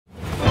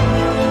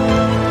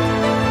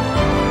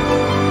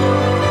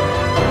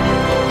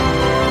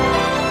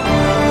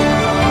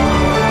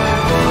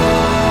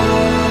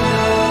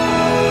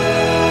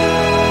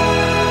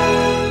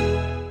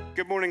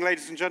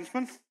ladies and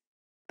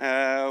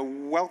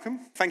gentlemen. Welcome.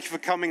 Thank you for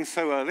coming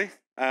so early.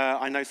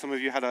 I know some of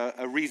you had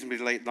a reasonably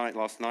late night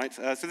last night.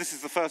 So this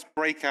is the first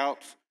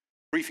breakout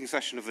briefing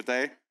session of the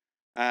day.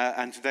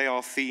 And today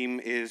our theme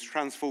is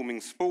transforming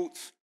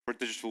sports for a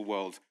digital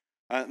world.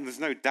 And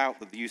there's no doubt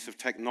that the use of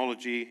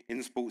technology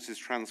in sports is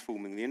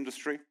transforming the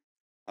industry,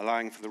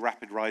 allowing for the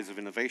rapid rise of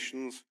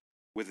innovations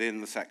within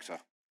the sector.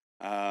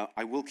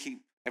 I will keep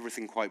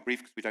everything quite brief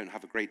because we don't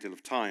have a great deal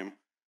of time.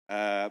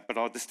 But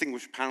our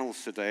distinguished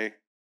panels today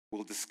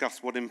will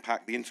discuss what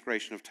impact the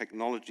integration of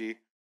technology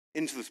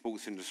into the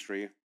sports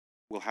industry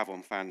will have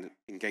on fan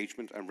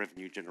engagement and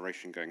revenue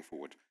generation going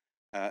forward.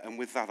 And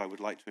with that, I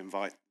would like to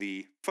invite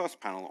the first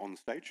panel on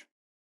stage.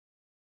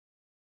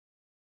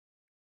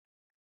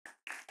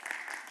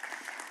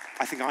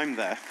 I think I'm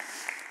there.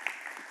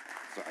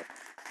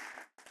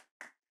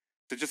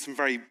 So just some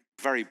very,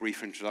 very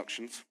brief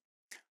introductions.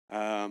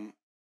 I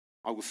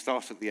will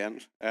start at the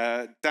end.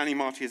 Danny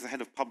Marty is the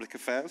head of public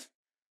affairs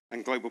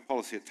and global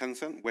policy at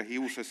Tencent, where he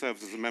also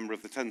serves as a member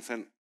of the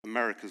Tencent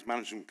Americas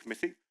Management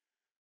Committee.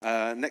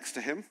 Next to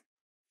him,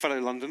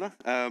 fellow Londoner,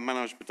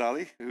 Manoj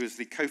Badali, who is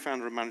the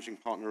co-founder and managing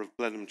partner of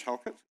Blenheim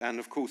Chalkett, and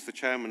of course the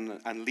chairman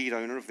and lead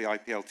owner of the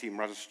IPL team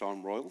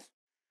Rajasthan Royals.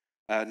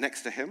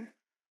 Next to him,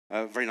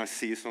 very nice to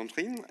see you,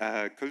 Sandrine,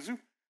 Kozu.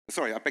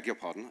 Sorry, I beg your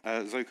pardon,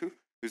 Zoku,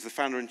 who's the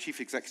founder and chief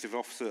executive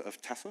officer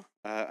of Tessa,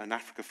 an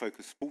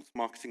Africa-focused sports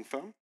marketing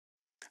firm.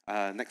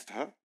 Next to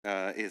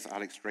her is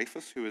Alex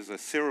Dreyfus, who is a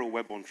serial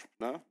web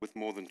entrepreneur with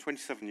more than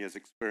 27 years'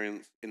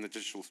 experience in the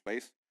digital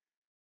space.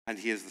 And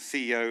he is the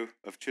CEO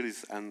of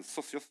Chilis and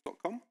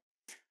Socios.com.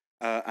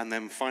 And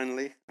then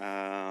finally,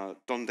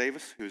 Don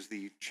Davis, who is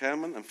the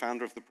chairman and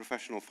founder of the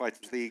Professional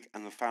Fighters League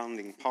and the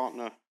founding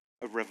partner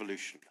of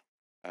Revolution,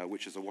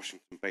 which is a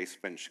Washington-based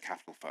venture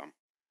capital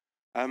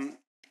firm.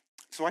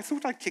 So I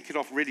thought I'd kick it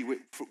off really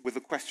with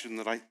a question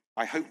that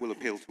I hope will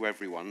appeal to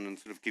everyone and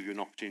sort of give you an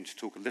opportunity to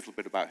talk a little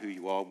bit about who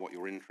you are, what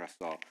your interests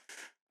are.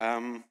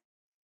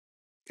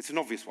 It's an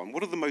obvious one.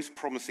 What are the most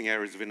promising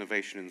areas of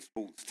innovation in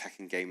sports, tech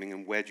and gaming,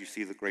 and where do you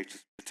see the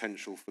greatest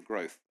potential for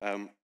growth?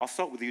 I'll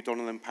start with you, Don,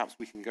 and then perhaps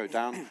we can go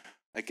down.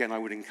 Again, I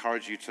would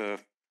encourage you to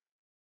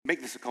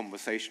make this a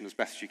conversation as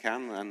best you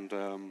can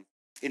and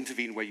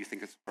intervene where you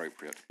think it's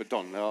appropriate. But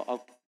Don,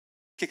 I'll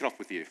kick it off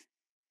with you.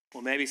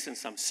 Well, maybe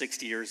since I'm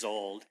 60 years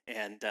old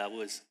and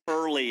was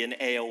early in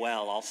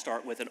AOL, I'll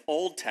start with an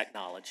old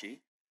technology.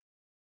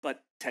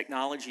 But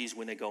technologies,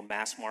 when they go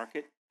mass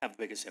market, have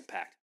the biggest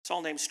impact. It's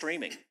all named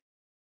streaming.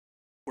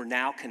 We're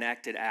now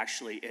connected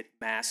actually at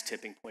mass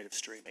tipping point of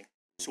streaming.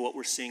 So what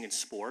we're seeing in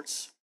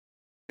sports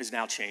is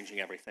now changing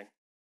everything.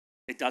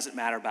 It doesn't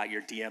matter about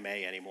your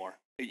DMA anymore.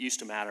 It used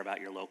to matter about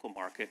your local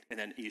market, and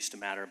then it used to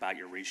matter about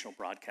your regional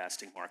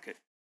broadcasting market.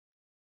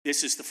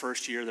 This is the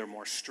first year there are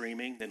more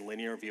streaming than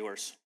linear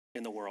viewers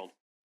in the world.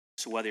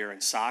 So whether you're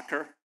in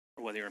soccer,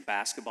 or whether you're in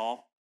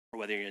basketball, or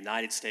whether you're in the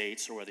United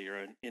States, or whether you're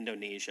in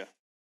Indonesia,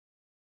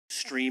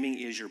 streaming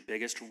is your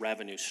biggest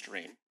revenue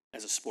stream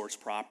as a sports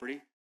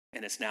property,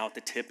 and it's now at the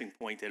tipping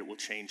point that it will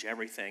change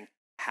everything,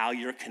 how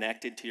you're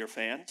connected to your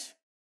fans,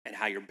 and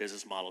how your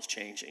business model is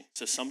changing.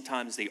 So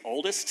sometimes the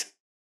oldest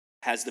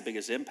has the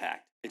biggest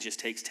impact. It just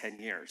takes 10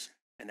 years,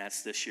 and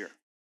that's this year.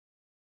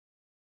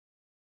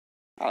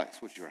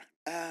 Alex, what do you reckon?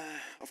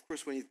 Of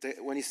course,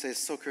 when he says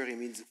soccer, he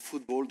means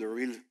football, the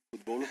real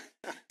football.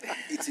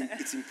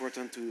 It's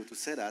important to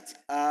say that.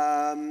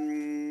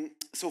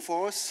 So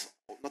for us,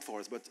 not for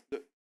us, but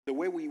the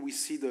way we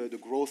see the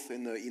growth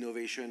in the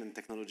innovation and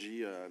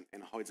technology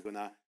and how it's going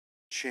to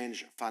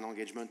change fan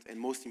engagement and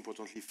most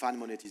importantly, fan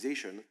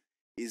monetization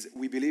is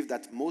we believe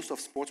that most of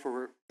sports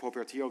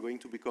property are going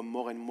to become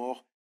more and more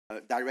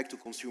direct to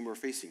consumer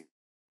facing,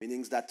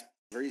 meaning that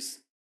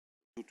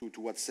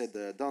to what said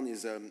Don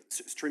is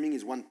streaming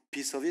is one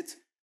piece of it,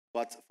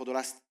 but for the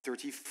last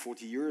 30,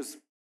 40 years,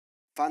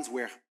 fans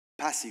were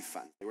passive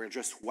fans. They were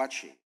just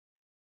watching.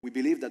 We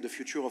believe that the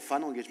future of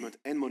fan engagement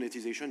and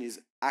monetization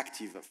is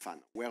active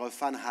fan, where a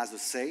fan has a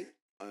say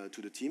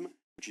to the team,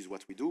 which is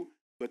what we do,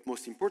 but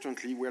most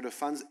importantly, where the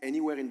fans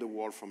anywhere in the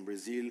world, from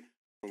Brazil,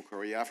 from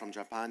Korea, from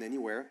Japan,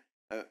 anywhere,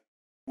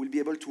 will be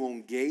able to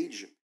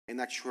engage, and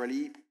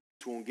actually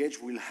to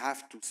engage, we'll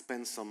have to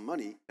spend some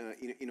money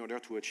in order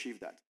to achieve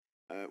that.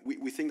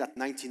 We think that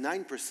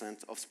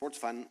 99% of sports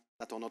fans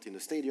that are not in the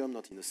stadium,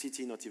 not in the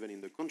city, not even in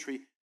the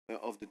country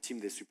of the team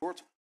they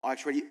support, are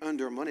actually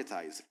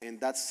under-monetized. And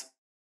that's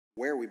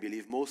where we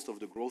believe most of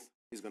the growth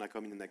is going to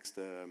come in the next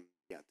 10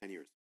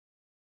 years.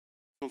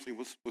 Something,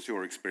 what's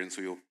your experience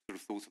or your sort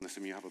of thoughts on this? I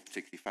mean, you have a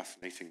particularly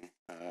fascinating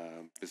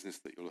business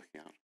that you're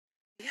looking at.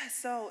 Yeah,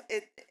 so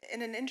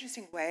in an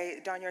interesting way,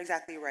 Don, you're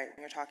exactly right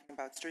when you're talking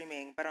about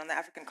streaming, but on the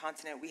African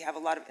continent, we have a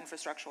lot of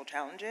infrastructural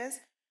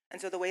challenges. And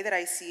so the way that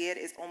I see it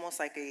is almost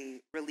like a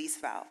release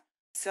valve.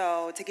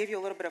 So to give you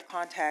a little bit of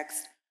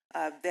context,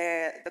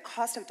 the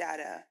cost of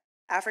data,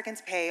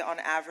 Africans pay on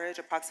average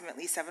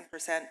approximately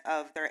 7%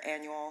 of their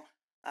annual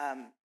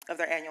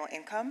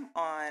income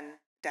on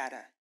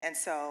data. And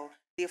so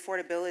the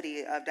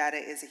affordability of data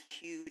is a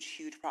huge,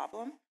 huge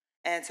problem.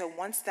 And so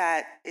once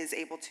that is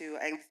able to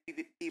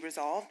be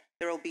resolved,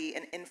 there will be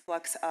an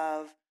influx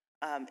of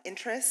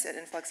interest, an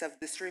influx of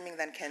the streaming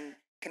then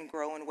can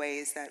grow in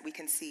ways that we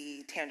can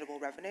see tangible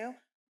revenue.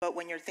 But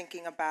when you're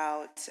thinking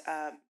about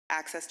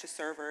access to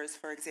servers,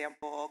 for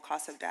example,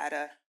 cost of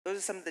data, those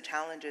are some of the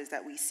challenges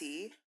that we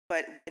see.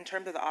 But in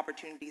terms of the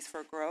opportunities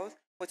for growth,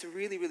 what's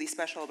really, really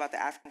special about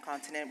the African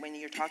continent when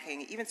you're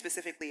talking even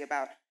specifically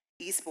about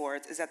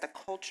esports is that the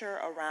culture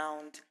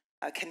around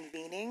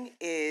convening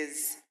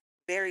is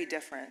very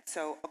different.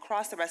 So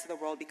across the rest of the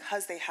world,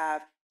 because they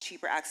have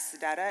cheaper access to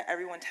data,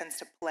 everyone tends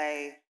to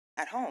play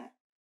at home.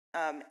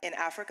 In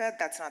Africa,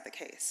 that's not the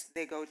case.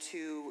 They go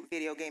to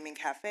video gaming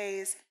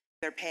cafes.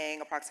 They're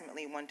paying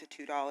approximately $1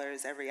 to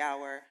 $2 every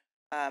hour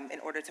in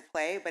order to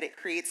play, but it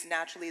creates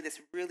naturally this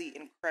really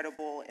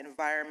incredible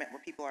environment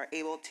where people are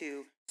able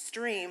to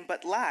stream,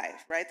 but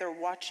live, right? They're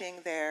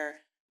watching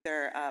their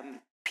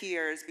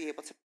peers be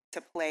able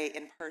to play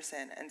in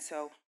person. And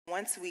so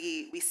once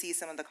we see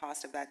some of the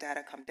cost of that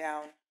data come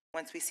down,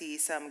 once we see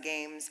some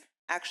games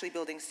actually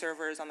building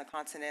servers on the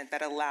continent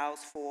that allows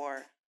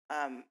for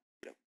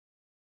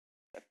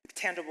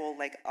tangible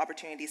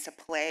opportunities to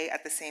play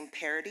at the same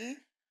parity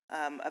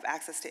of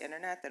access to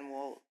internet, then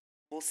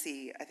we'll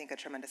see, I think, a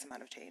tremendous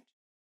amount of change.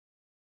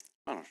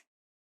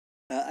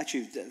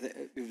 Actually,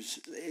 it was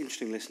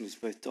interesting listening to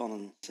both Don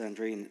and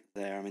Sandrine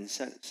there. I mean,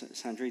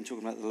 Sandrine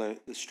talking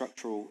about the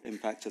structural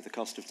impact of the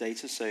cost of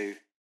data. So,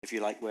 if you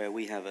like, where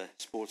we have a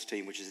sports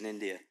team, which is in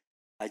India,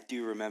 I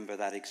do remember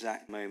that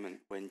exact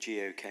moment when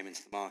Geo came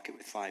into the market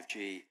with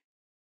 5G,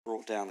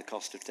 brought down the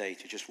cost of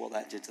data, just what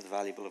that did to the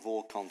valuable of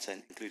all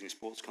content, including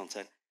sports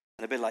content.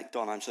 And a bit like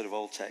Don, I'm sort of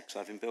old tech, so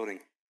I've been building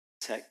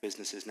tech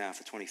businesses now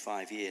for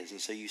 25 years.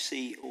 And so you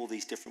see all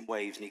these different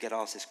waves, and you get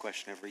asked this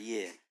question every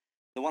year.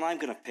 The one I'm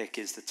going to pick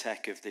is the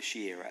tech of this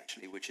year,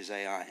 actually, which is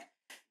AI.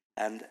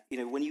 And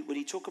when you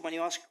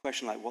ask a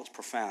question like what's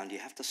profound, you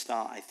have to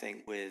start, I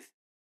think, with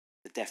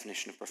the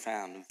definition of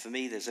profound. And for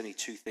me, there's only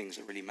two things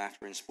that really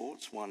matter in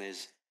sports. One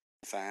is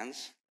the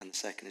fans, and the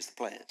second is the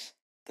players.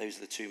 Those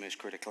are the two most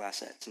critical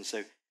assets. And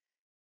so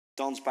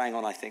Don's bang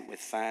on, I think, with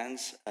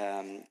fans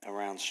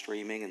around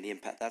streaming and the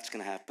impact that's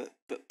going to have.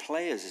 But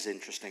players is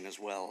interesting as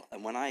well.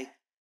 And when I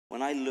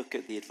look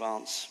at the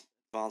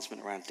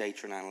advancement around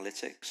data and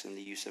analytics and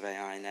the use of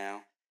AI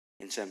now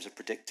in terms of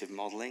predictive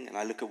modeling, and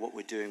I look at what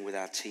we're doing with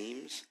our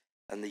teams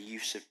and the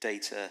use of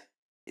data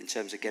in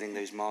terms of getting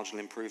those marginal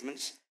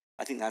improvements,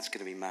 I think that's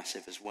going to be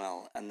massive as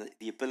well. And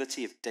the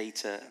ability of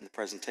data and the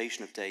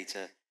presentation of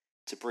data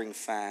to bring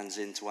fans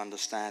into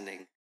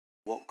understanding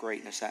what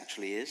greatness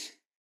actually is,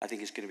 I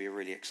think is going to be a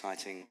really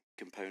exciting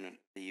component of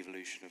the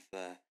evolution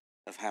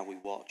of how we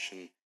watch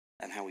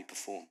and how we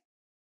perform.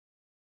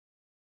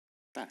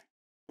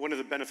 One of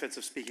the benefits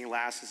of speaking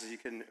last is you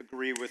can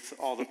agree with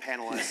all the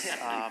panelists.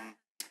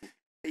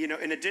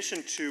 In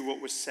addition to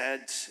what was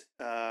said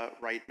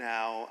right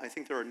now, I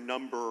think there are a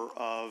number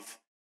of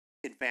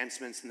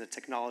advancements in the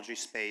technology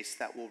space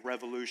that will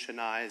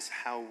revolutionize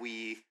how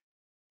we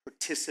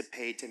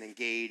participate and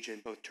engage in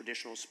both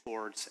traditional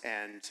sports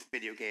and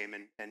video game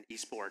and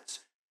esports.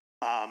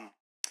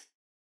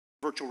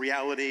 Virtual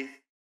reality,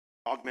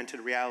 augmented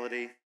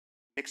reality,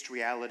 mixed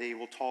reality.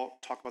 We'll talk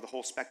about the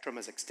whole spectrum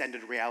as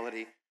extended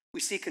reality. We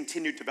see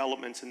continued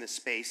developments in this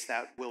space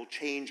that will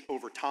change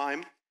over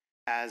time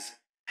as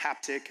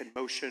haptic and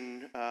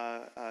motion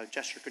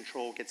gesture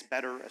control gets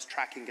better, as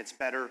tracking gets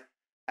better,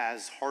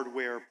 as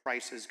hardware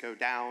prices go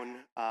down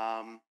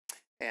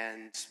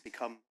and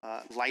become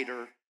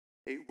lighter.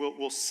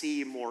 We'll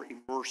see more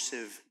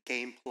immersive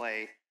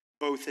gameplay,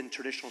 both in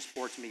traditional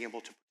sports and being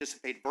able to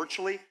participate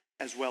virtually,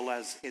 as well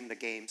as in the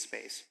game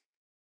space.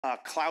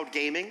 Cloud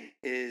gaming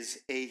is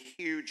a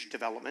huge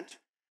development.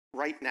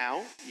 Right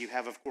now, you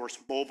have, of course,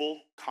 mobile,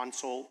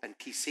 console, and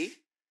PC.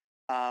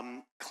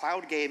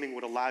 Cloud gaming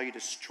would allow you to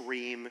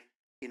stream,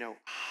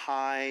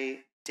 high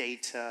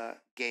data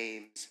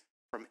games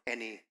from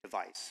any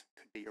device.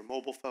 Could be your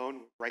mobile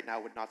phone. Right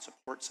now, would not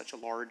support such a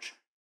large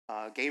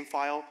game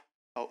file,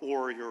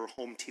 or your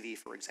home TV,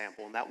 for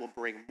example. And that will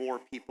bring more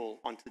people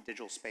onto the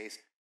digital space,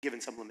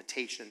 given some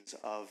limitations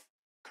of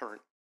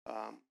current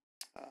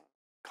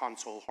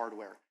console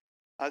hardware.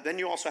 Then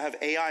you also have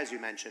AI, as you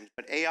mentioned,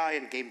 but AI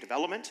in game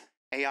development,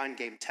 AI in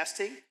game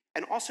testing,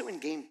 and also in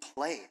game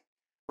play.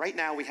 Right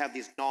now, we have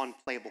these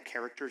non-playable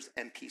characters,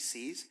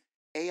 NPCs.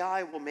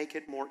 AI will make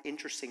it more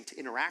interesting to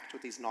interact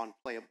with these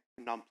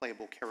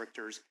non-playable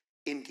characters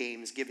in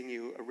games, giving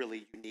you a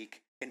really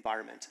unique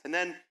environment. And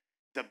then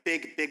the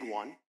big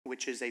one,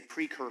 which is a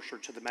precursor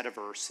to the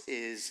metaverse,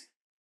 is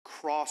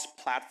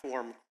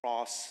cross-platform,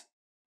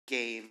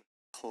 cross-game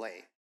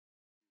play.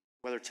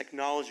 Whether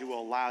technology will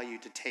allow you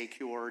to take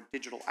your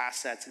digital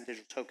assets and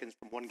digital tokens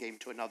from one game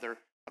to another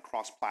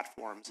across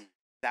platforms,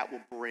 that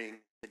will bring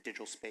the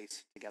digital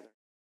space together.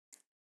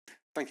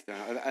 Thank you,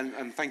 Dan,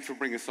 and thank you for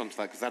bringing us on to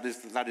that,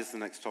 because that is the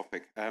next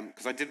topic.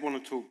 Because I did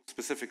want to talk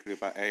specifically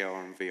about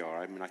AR and VR.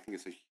 I mean, I think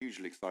it's a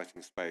hugely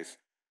exciting space.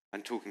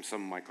 And talking to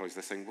some of my colleagues,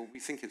 they're saying, well, we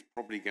think it's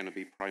probably going to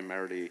be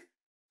primarily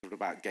sort of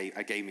about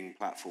a gaming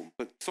platform.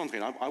 But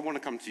Sandrine, I want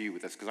to come to you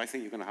with this because I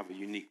think you're going to have a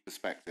unique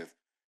perspective.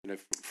 You know,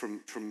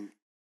 from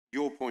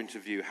your point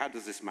of view, how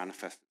does this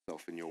manifest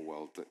itself in your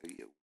world?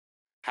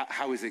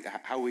 How is it?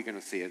 How are we going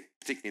to see it,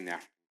 particularly in the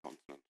African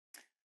continent?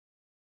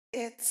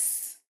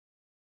 It's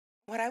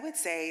what I would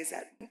say is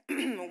that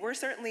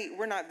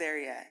we're not there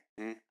yet.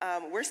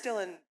 We're still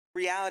in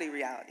reality,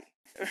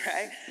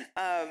 right?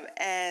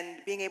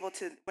 And being able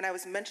to, when I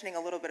was mentioning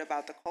a little bit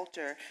about the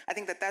culture, I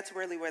think that that's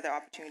really where the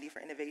opportunity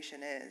for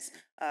innovation is.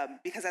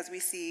 Because as we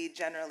see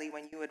generally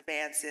when you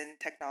advance in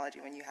technology,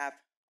 when you have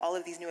all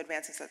of these new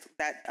advances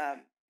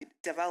that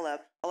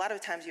develop, a lot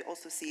of times you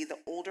also see the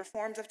older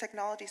forms of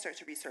technology start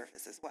to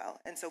resurface as well.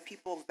 And so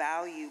people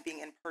value being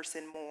in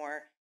person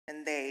more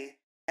than they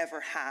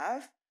ever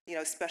have, you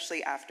know,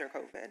 especially after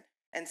COVID.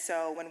 And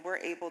so when we're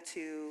able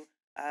to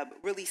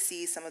really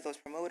see some of those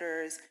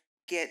promoters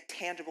get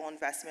tangible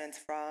investments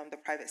from the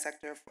private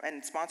sector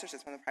and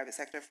sponsorships from the private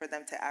sector for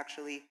them to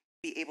actually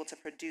be able to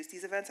produce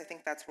these events, I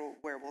think that's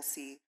where we'll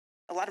see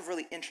a lot of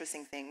really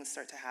interesting things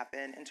start to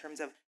happen in terms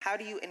of how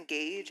do you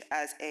engage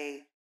as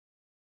a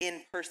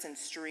in-person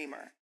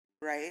streamer,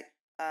 right?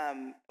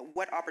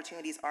 What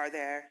opportunities are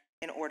there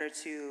in order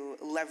to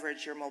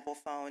leverage your mobile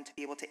phone to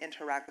be able to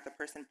interact with the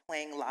person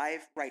playing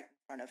live right in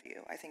front of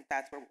you? I think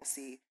that's where we'll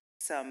see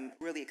some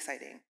really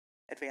exciting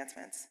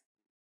advancements.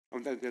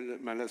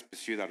 Let's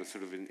pursue that as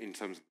sort of in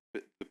terms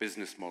of the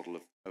business model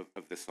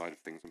of this side of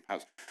things. And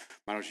perhaps,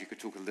 Manoj, you could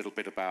talk a little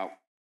bit about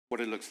what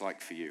it looks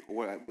like for you,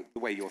 or the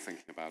way you're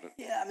thinking about it.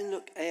 Yeah, I mean,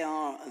 look,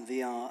 AR and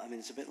VR, I mean,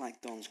 it's a bit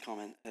like Don's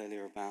comment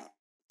earlier about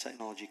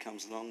technology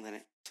comes along, then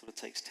it sort of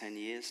takes 10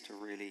 years to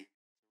really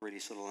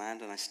sort of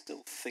land. And I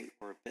still think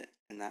we're a bit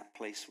in that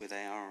place with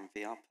AR and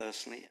VR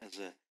personally, as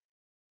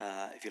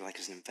if you like,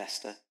 as an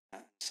investor,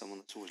 someone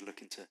that's always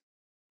looking to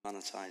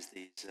monetize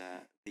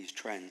these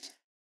trends.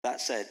 That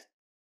said,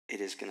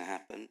 it is going to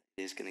happen.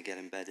 It is going to get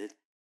embedded.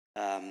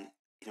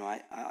 You know,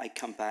 I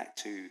come back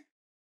to,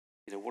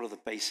 you know, what are the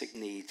basic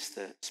needs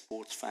that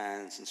sports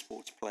fans and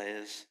sports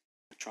players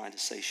are trying to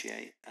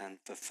satiate? And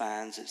for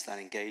fans, it's that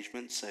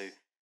engagement. So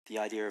the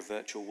idea of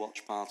virtual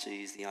watch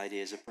parties, the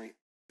ideas of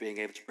being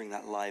able to bring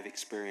that live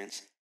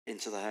experience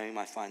into the home,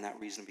 I find that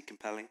reasonably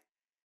compelling.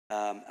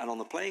 And on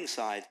the playing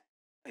side,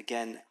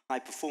 again, high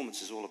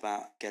performance is all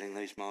about getting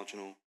those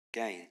marginal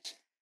gains.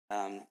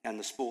 And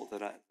the sport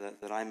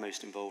that I'm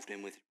most involved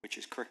in, which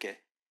is cricket,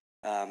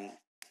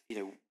 you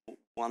know,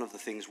 one of the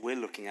things we're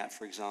looking at,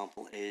 for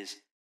example, is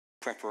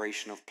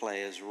preparation of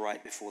players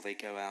right before they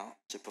go out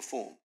to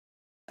perform.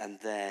 And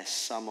there's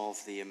some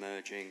of the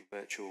emerging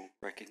virtual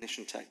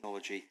recognition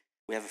technology.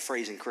 We have a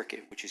phrase in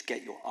cricket, which is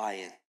get your eye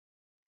in,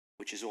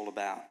 which is all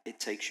about it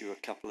takes you a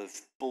couple of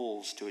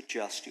balls to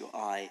adjust your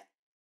eye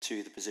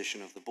to the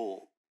position of the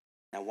ball.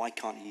 Now, why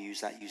can't you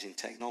use that using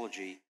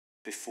technology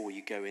before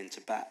you go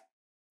into bat?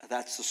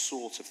 That's the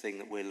sort of thing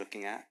that we're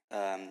looking at,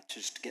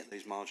 just to get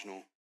those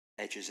marginal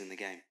edges in the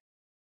game.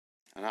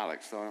 And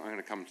Alex, so I'm going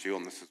to come to you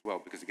on this as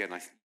well, because again,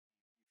 it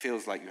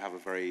feels like you have a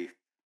very,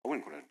 I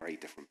wouldn't call it a very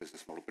different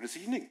business model, but it's a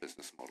unique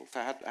business model. So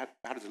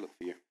how does it look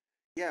for you?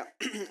 Yeah,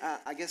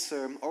 I guess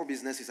our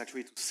business is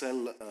actually to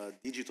sell a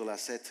digital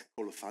asset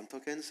called fan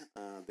tokens.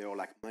 They are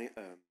like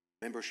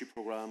membership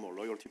program or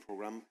loyalty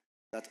program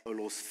that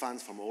allows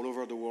fans from all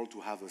over the world to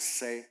have a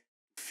say,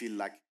 feel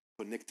like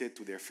connected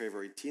to their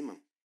favorite team.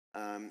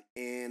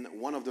 And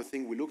one of the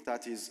things we looked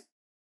at is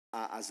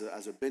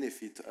as a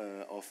benefit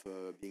of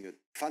being a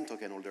fan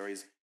token holder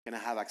is can I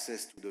have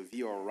access to the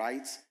VR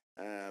rights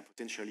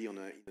potentially in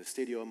a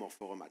stadium or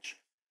for a match.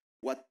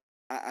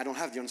 I don't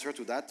have the answer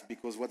to that,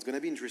 because what's going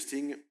to be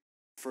interesting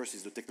first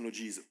is the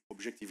technology is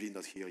objectively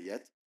not here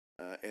yet,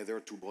 either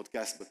to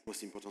broadcast, but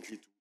most importantly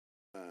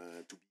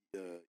to be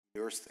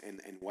immersed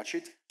and watch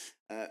it.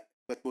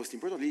 But most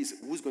importantly is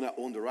who's going to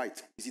own the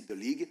right? Is it the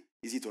league?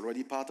 Is it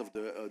already part of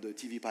the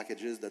TV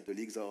packages that the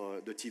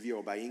TV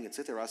are buying,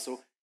 etc.? So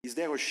is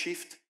there a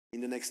shift in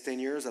the next 10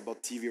 years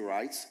about TV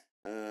rights,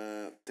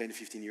 10,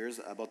 15 years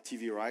about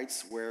TV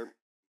rights, where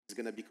it's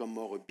going to become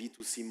more a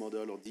B2C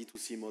model or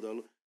D2C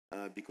model,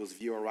 because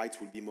VR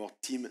rights will be more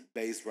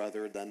team-based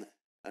rather than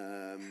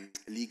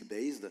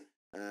league-based?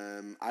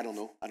 I don't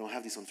know. I don't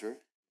have this answer,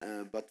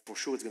 but for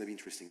sure it's going to be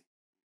interesting.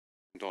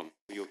 Don,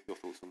 your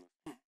thoughts on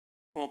that?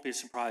 Won't be a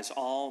surprise.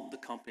 All the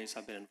companies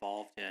I've been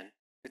involved in,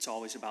 it's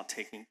always about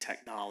taking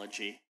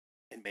technology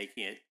and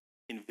making it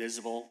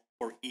invisible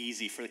or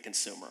easy for the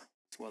consumer.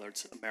 So whether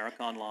it's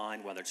America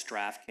Online, whether it's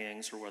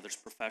DraftKings, or whether it's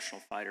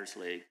Professional Fighters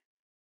League,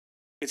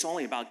 it's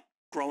only about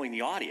growing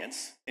the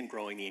audience and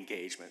growing the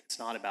engagement. It's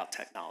not about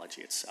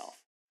technology itself.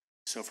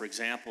 So for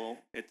example,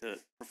 at the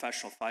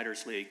Professional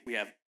Fighters League,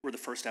 we're the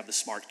first to have the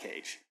smart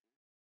cage.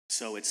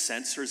 So it's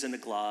sensors in the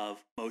glove,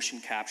 motion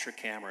capture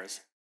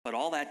cameras, but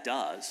all that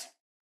does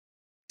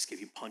is give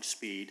you punch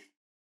speed,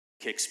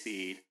 kick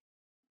speed,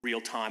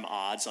 real-time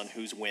odds on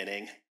who's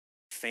winning,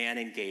 fan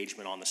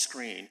engagement on the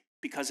screen,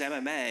 because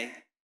MMA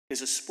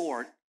is a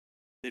sport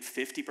that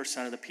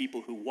 50% of the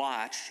people who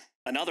watch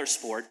another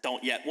sport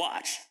don't yet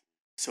watch.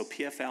 So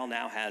PFL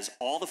now has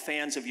all the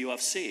fans of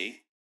UFC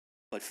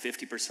but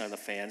 50% of the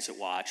fans that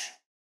watch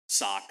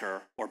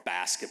soccer or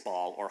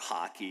basketball or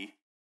hockey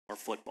or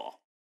football.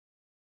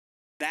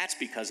 That's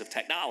because of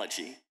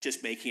technology,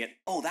 just making it,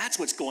 oh, that's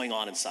what's going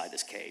on inside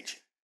this cage.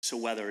 So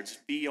whether it's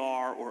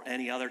VR or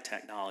any other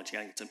technology,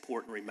 I think it's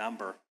important to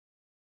remember,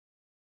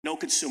 no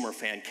consumer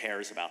fan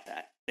cares about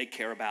that. They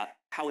care about,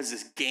 how is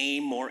this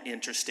game more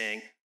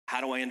interesting?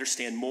 How do I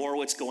understand more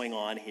what's going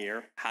on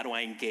here? How do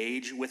I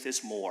engage with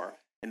this more?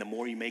 And the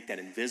more you make that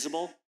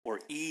invisible or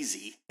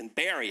easy and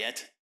bury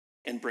it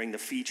and bring the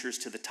features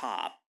to the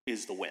top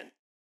is the win.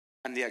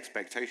 And the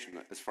expectation,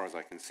 as far as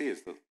I can see,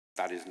 is that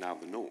that is now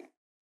the norm.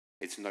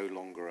 It's no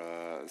longer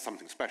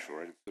something special,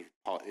 right? It's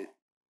sort of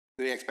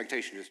the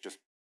expectation is just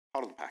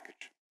part of the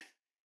package.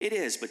 It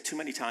is, but too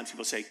many times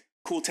people say,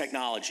 cool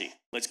technology,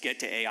 let's get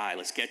to AI,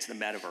 let's get to the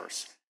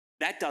metaverse.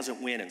 That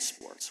doesn't win in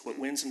sports. What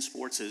wins in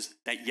sports is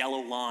that yellow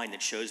line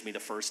that shows me the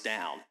first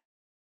down,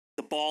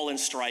 the ball and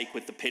strike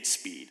with the pitch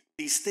speed.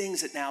 These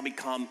things that now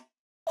become,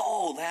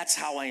 oh, that's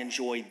how I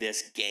enjoyed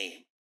this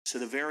game. So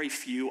the very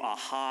few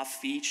aha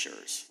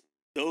features,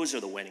 those are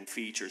the winning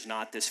features,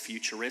 not this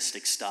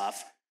futuristic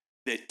stuff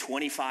that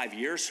 25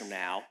 years from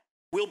now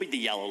will be the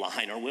yellow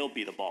line or will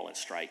be the ball and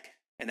strike.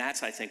 And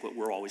that's, I think, what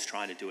we're always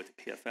trying to do at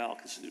the PFL,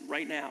 because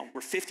right now,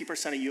 we're 50%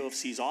 of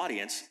UFC's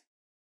audience.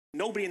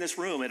 Nobody in this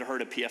room had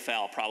heard of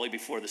PFL probably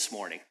before this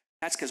morning.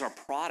 That's because our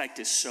product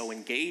is so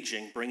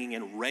engaging, bringing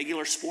in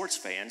regular sports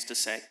fans to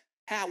say,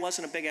 hey, I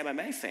wasn't a big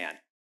MMA fan.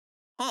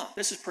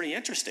 This is pretty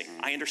interesting.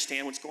 I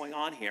understand what's going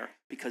on here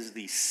because of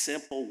these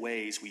simple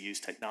ways we use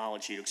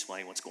technology to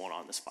explain what's going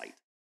on in this fight.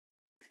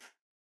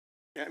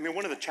 Yeah, I mean,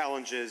 one of the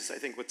challenges, I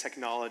think, with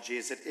technology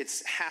is that it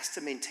has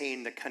to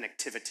maintain the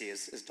connectivity,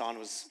 as Don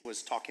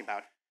was talking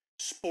about.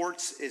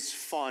 Sports is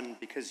fun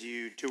because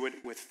you do it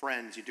with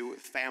friends, you do it with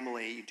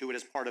family, you do it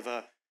as part of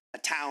a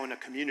town, a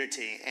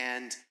community,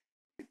 and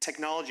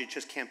technology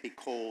just can't be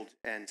cold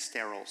and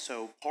sterile.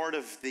 So part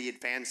of the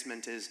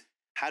advancement is,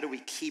 how do we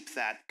keep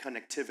that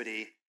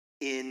connectivity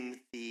in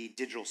the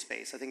digital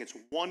space? I think it's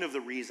one of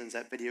the reasons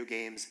that video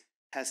games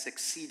has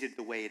succeeded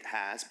the way it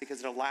has,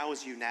 because it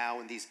allows you now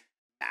in these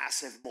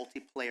massive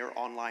multiplayer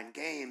online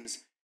games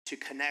to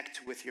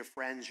connect with your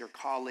friends, your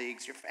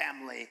colleagues, your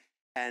family,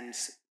 and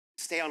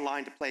stay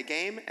online to play a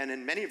game. And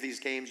in many of these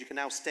games, you can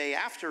now stay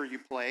after you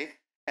play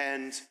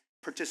and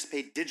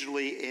participate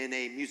digitally in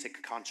a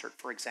music concert,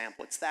 for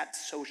example. It's that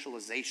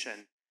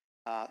socialization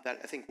that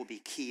I think will be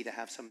key to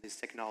have some of these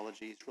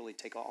technologies really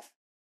take off.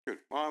 Good.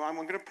 Well, I'm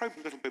going to probe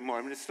a little bit more.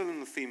 I mean, it's still in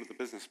the theme of the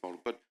business model,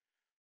 but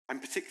I'm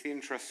particularly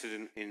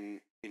interested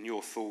in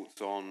your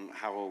thoughts on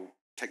how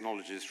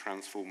technology is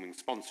transforming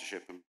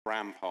sponsorship and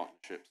brand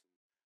partnerships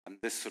and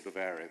this sort of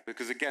area.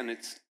 Because again,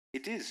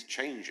 it is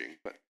changing,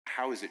 but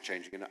how is it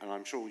changing? And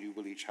I'm sure you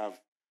will each have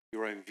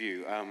your own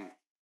view.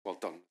 Well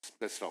done.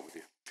 Let's start with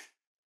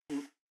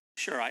you.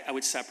 Sure, I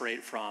would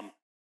separate from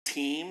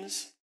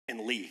teams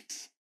and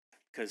leagues.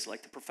 Because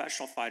like the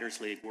Professional Fighters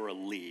League, we're a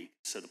league.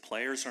 So the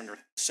players are under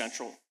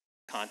central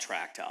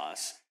contract to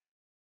us.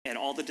 And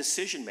all the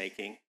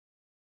decision-making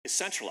is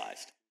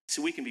centralized.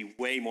 So we can be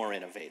way more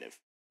innovative.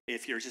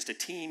 If you're just a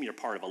team, you're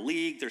part of a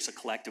league, there's a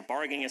collective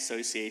bargaining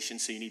association,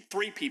 so you need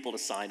 3 people to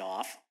sign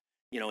off,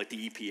 at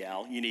the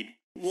EPL. You need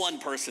 1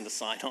 person to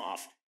sign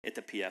off at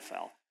the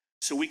PFL.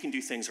 So we can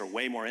do things that are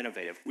way more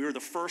innovative. We were the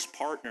first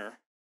partner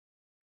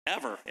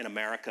ever in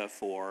America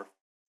for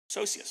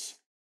Socius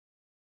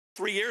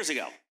 3 years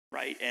ago,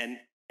 right? And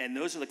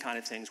those are the kind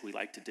of things we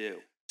like to do.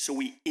 So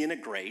we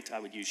integrate. I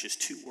would use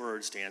just 2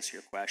 words to answer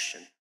your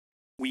question.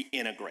 We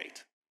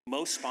integrate.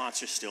 Most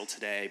sponsors still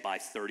today buy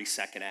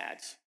 30-second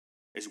ads.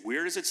 As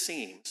weird as it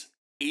seems,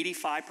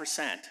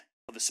 85%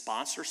 of the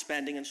sponsor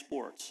spending in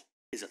sports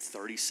is a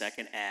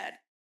 30-second ad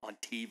on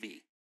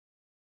TV.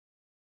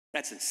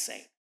 That's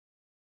insane.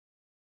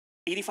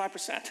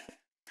 85%.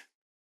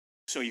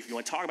 So if you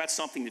want to talk about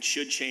something that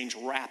should change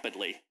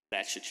rapidly,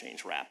 that should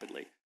change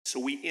rapidly. So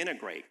we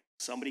integrate.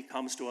 Somebody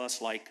comes to us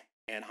like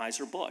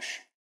Anheuser-Busch,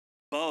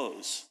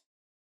 Bose,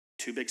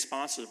 2 big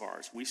sponsors of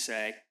ours. We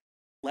say,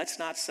 let's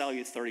not sell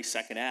you a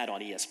 30-second ad on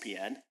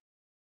ESPN.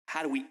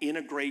 How do we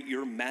integrate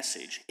your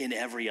message in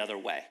every other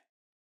way?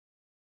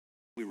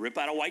 We rip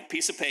out a white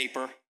piece of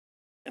paper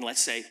and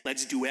let's say,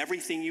 let's do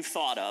everything you've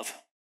thought of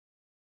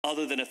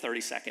other than a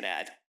 30-second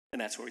ad.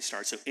 And that's where we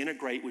start. So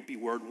integrate would be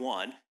word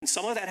 1. And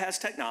some of that has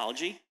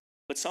technology,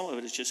 but some of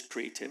it is just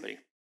creativity.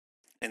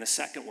 And the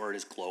second word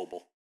is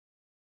global.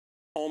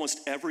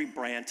 Almost every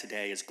brand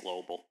today is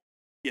global,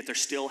 yet they're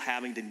still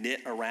having to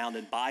knit around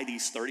and buy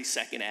these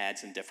 30-second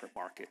ads in different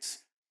markets.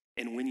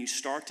 And when you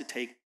start to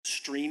take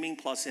streaming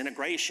plus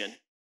integration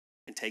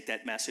and take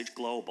that message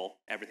global,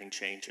 everything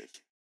changes.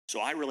 So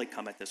I really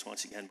come at this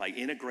once again by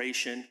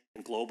integration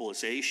and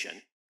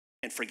globalization,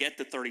 and forget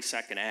the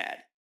 30-second ad,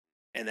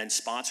 and then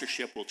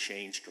sponsorship will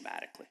change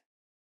dramatically.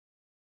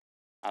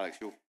 Alex,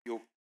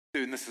 you're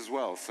doing this as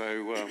well,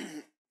 so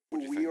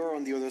we are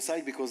on the other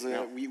side because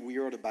we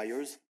are the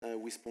buyers.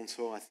 We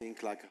sponsor, I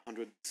think, like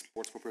 100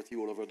 sports property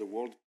all over the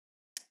world,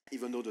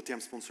 even though the term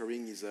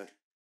sponsoring is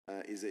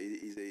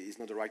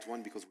not the right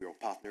one because we are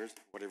partners,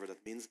 whatever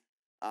that means.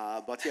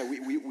 But yeah,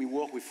 we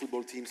work with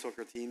football teams,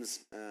 soccer teams,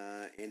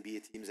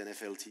 NBA teams,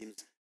 NFL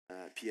teams,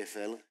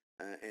 PFL,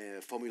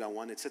 Formula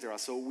One, etc.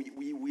 So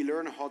we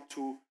learn how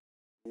to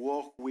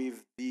work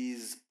with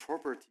these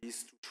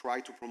properties to try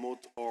to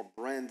promote our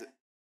brand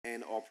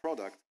and our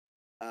product.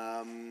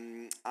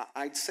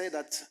 I'd say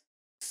that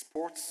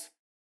sports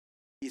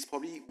is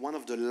probably one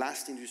of the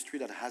last industry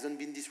that hasn't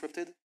been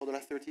disrupted for the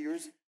last 30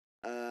 years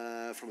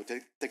from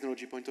a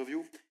technology point of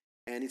view.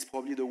 And it's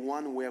probably the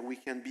one where we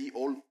can be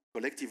all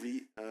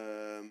collectively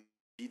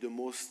be the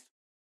most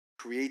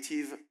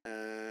creative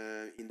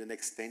in the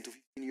next 10 to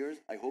 15 years,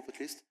 I hope at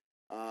least.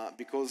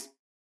 Because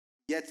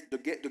yet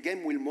the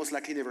game will most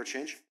likely never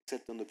change,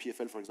 except on the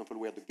PFL, for example,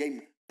 where the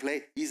game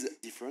play is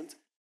different.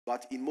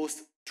 But in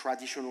most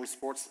traditional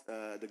sports,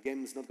 the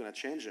game is not going to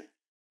change.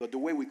 But the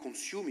way we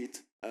consume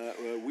it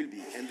will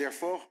be. And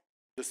therefore,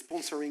 the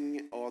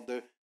sponsoring or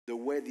the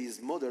way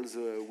these models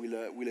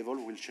will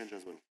evolve will change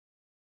as well.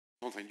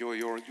 Jonathan,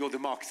 you're the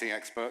marketing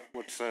expert.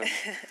 What's how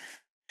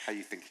are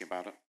you thinking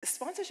about it?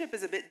 Sponsorship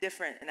is a bit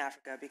different in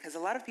Africa because a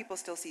lot of people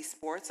still see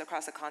sports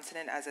across the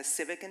continent as a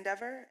civic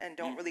endeavor and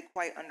don't really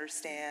quite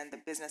understand the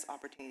business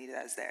opportunity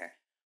that's there.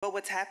 But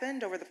what's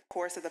happened over the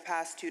course of the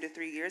past 2 to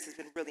 3 years has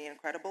been really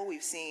incredible.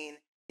 We've seen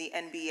the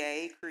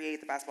NBA create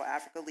the Basketball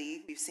Africa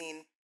League. We've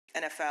seen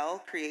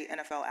NFL create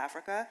NFL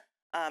Africa.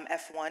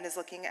 F1 is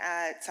looking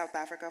at South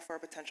Africa for a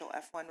potential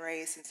F1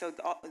 race. And so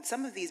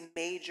some of these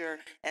major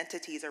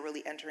entities are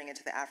really entering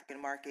into the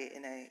African market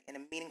in a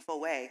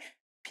meaningful way.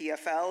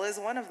 PFL is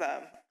one of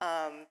them.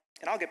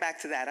 And I'll get back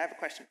to that. I have a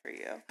question for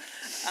you.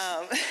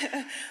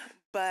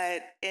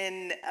 But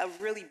in a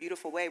really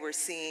beautiful way, we're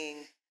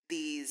seeing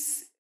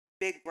these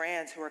big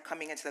brands who are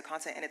coming into the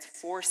continent, and it's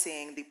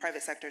forcing the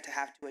private sector to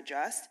have to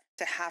adjust,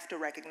 to have to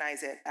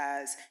recognize it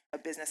as a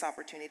business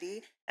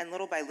opportunity. And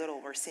little by little,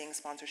 we're seeing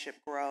sponsorship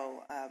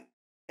grow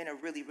in a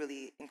really,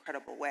 really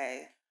incredible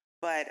way.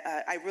 But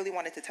I really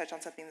wanted to touch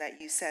on something that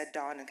you said,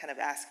 Don, and kind of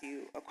ask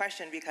you a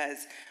question,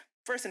 because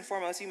first and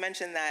foremost, you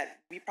mentioned that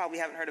we probably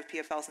haven't heard of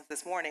PFL since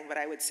this morning, but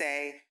I would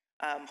say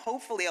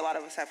hopefully a lot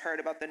of us have heard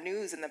about the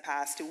news in the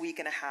past week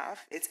and a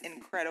half. It's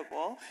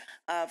incredible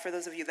for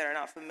those of you that are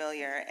not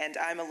familiar. And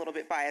I'm a little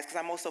bit biased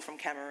because I'm also from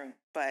Cameroon.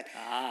 But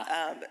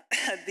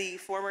the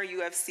former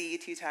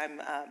UFC two-time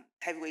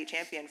heavyweight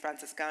champion,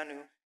 Francis Ngannou,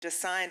 just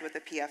signed with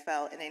the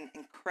PFL in an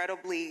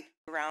incredibly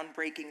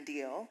groundbreaking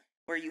deal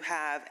where you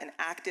have an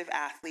active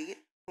athlete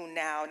who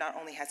now not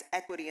only has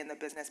equity in the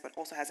business, but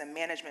also has a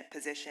management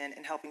position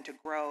in helping to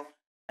grow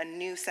a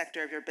new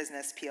sector of your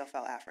business,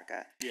 PFL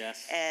Africa.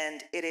 Yes.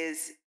 And it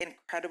is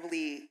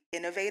incredibly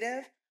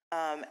innovative.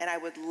 And I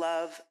would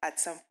love at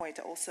some point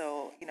to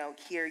also,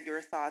 hear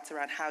your thoughts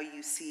around how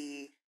you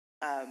see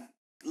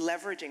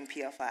leveraging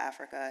PFL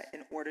Africa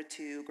in order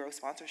to grow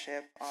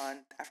sponsorship on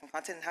the African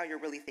continent, and how you're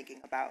really thinking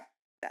about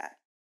that.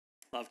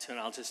 Love to, and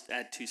I'll just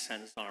add 2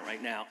 sentences on it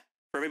right now.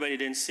 For everybody who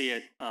didn't see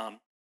it,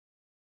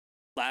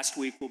 last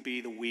week will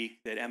be the week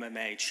that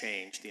MMA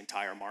changed the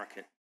entire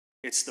market.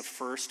 It's the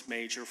first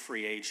major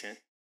free agent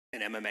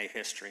in MMA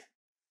history.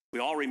 We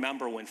all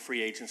remember when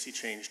free agency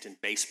changed in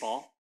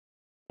baseball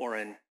or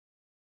in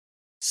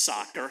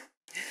soccer.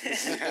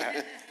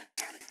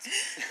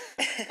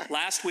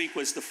 Last week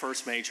was the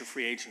first major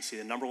free agency.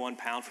 The #1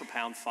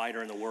 pound-for-pound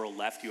fighter in the world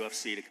left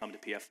UFC to come to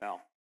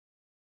PFL.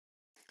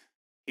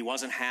 He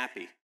wasn't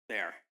happy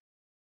there.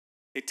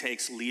 It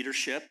takes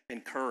leadership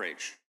and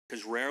courage,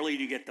 because rarely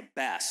do you get the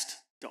best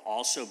to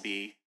also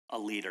be a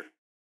leader,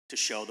 to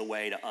show the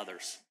way to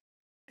others.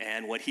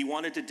 And what he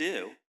wanted to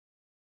do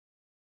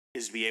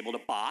is be able to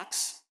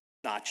box,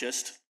 not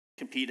just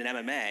compete in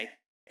MMA,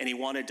 and he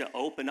wanted to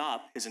open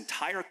up his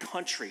entire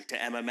country to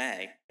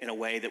MMA in a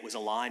way that was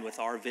aligned with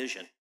our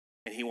vision.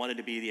 And he wanted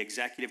to be the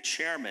executive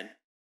chairman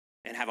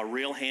and have a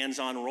real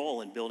hands-on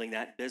role in building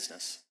that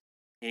business.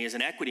 And he is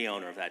an equity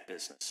owner of that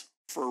business,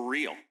 for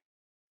real.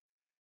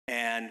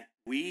 And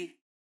we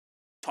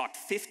talked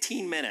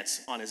 15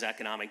 minutes on his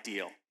economic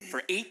deal.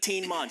 For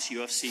 18 months,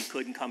 UFC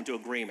couldn't come to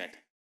agreement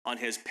on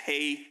his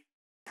pay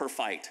per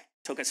fight.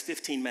 Took us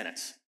 15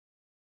 minutes.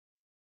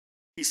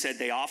 He said,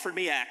 they offered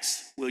me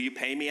X. Will you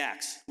pay me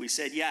X? We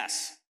said,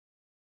 yes.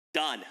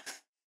 Done.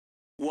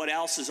 What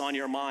else is on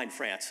your mind,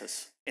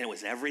 Francis? And it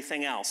was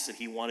everything else that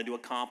he wanted to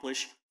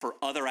accomplish for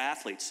other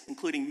athletes,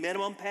 including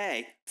minimum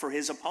pay for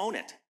his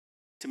opponent,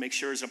 to make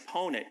sure his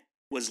opponent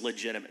was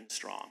legitimate and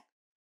strong.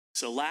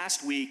 So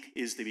last week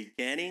is the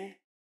beginning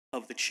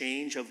of the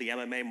change of the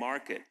MMA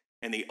market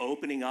and the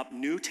opening up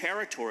new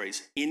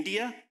territories.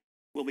 India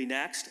will be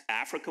next,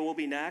 Africa will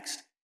be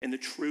next, and the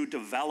true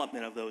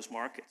development of those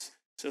markets.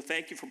 So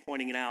thank you for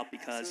pointing it out,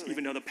 because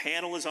even though the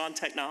panel is on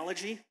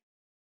technology,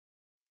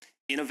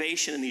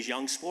 innovation in these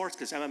young sports,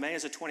 because MMA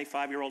is a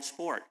 25-year-old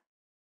sport.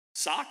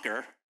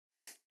 Soccer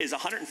is a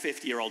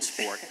 150-year-old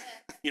sport.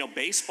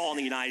 Baseball in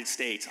the United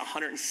States, a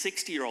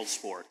 160-year-old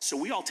sport. So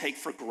we all take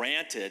for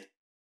granted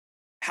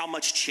how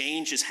much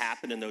change has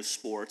happened in those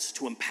sports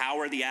to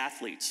empower the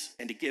athletes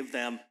and to give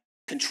them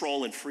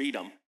control and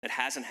freedom that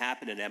hasn't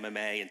happened in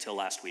MMA until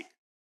last week.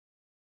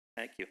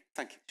 Thank you.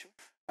 Thank you.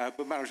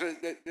 But Marius,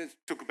 let's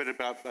talk a bit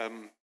about,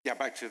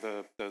 back to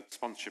the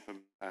sponsorship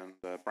and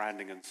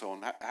branding and so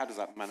on. How does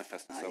that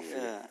manifest itself for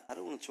you? I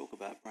don't want to talk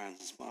about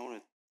brands. I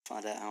want to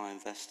find out how I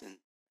invest in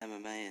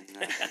MMA.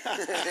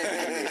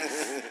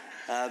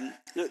 And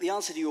look, the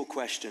answer to your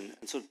question,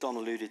 and sort of Don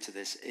alluded to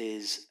this,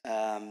 is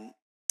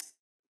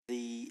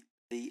the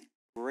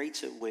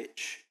rate at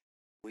which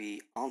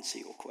we answer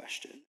your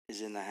question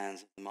is in the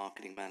hands of the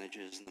marketing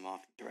managers and the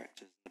marketing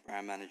directors and the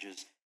brand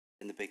managers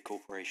in the big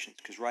corporations.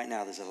 Because right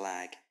now there's a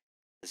lag.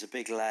 There's a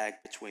big lag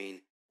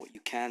between what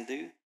you can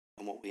do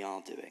and what we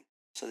are doing.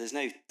 So there's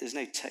no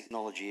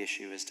technology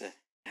issue as to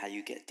how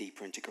you get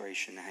deeper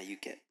integration, how you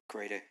get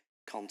greater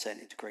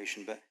content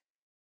integration. But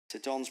to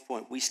Don's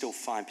point, we still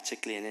find,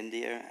 particularly in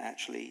India,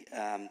 actually,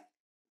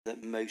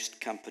 that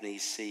most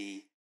companies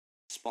see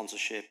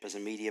sponsorship as a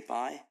media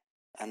buy.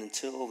 And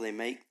until they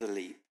make the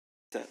leap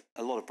that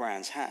a lot of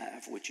brands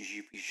have, which is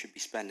you should be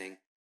spending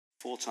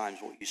 4 times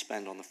what you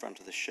spend on the front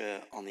of the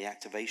shirt on the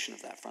activation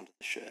of that front of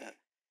the shirt,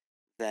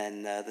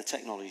 then the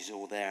technology is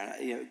all there.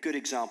 And, a good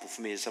example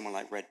for me is someone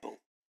like Red Bull.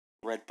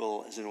 Red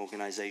Bull as an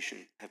organization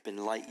have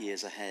been light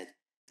years ahead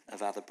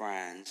of other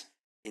brands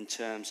in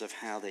terms of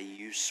how they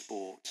use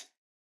sport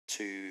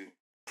to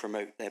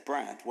promote their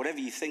brand. Whatever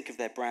you think of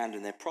their brand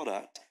and their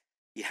product,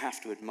 you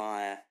have to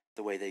admire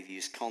the way they've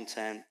used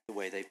content, the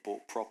way they've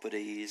bought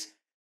properties,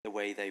 the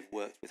way they've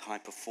worked with high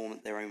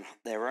performance, their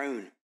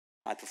own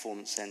high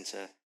performance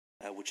center,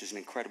 which is an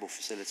incredible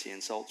facility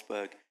in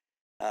Salzburg.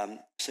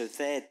 So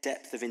their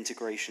depth of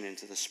integration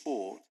into the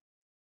sport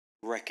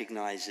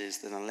recognizes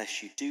that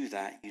unless you do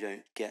that, you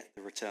don't get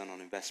the return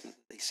on investment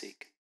that they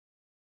seek.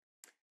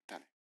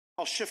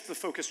 I'll shift the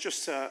focus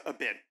just a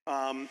bit.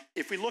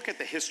 If we look at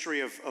the history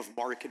of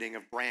marketing,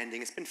 of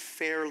branding, it's been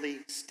fairly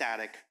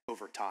static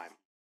over time,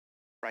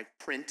 right?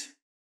 Print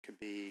could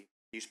be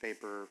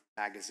newspaper,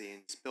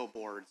 magazines,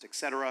 billboards,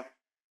 etc.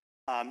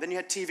 Then you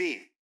had TV.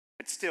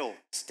 It's still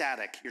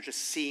static. You're just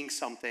seeing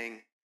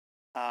something.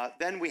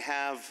 Then we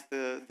have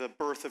the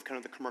birth of kind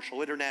of the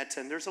commercial internet,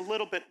 and there's a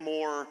little bit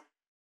more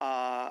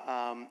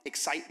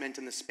excitement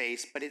in the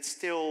space, but it's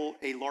still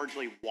a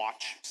largely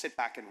sit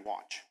back and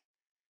watch.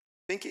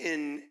 I think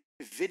in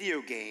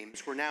video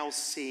games, we're now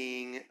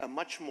seeing a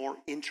much more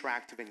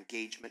interactive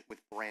engagement with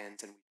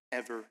brands than we've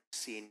ever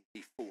seen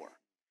before.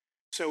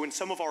 So in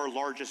some of our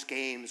largest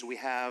games, we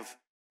have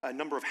a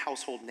number of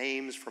household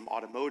names, from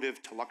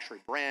automotive to luxury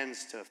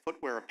brands to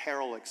footwear,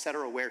 apparel,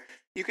 etc., where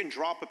you can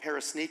drop a pair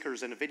of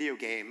sneakers in a video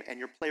game and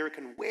your player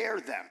can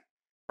wear them,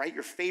 right?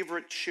 Your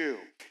favorite shoe.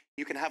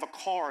 You can have a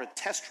car, a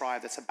test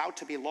drive that's about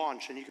to be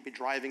launched, and you could be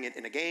driving it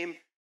in a game.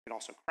 You can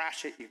also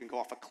crash it. You can go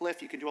off a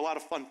cliff. You can do a lot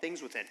of fun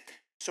things with it.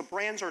 So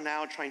brands are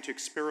now trying to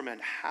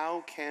experiment.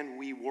 How can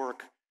we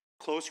work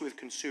closely with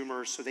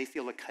consumers so they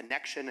feel a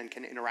connection and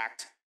can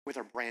interact with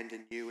our brand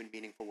in new and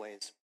meaningful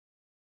ways?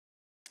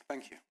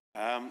 Thank you.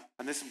 And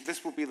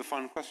this will be the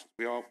final question.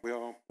 We are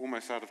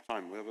almost out of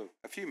time. We have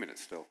a few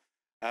minutes still.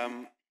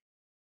 And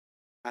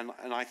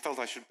I felt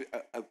I should be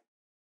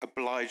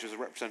obliged as a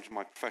representative of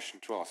my profession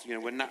to ask.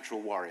 We're natural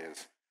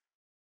warriors.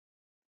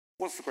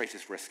 What's the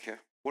greatest risk here?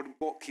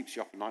 What keeps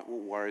you up at night? What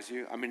worries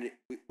you? I mean,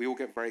 we all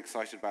get very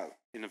excited about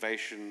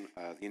innovation,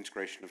 the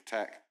integration of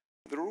tech.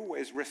 But there are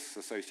always risks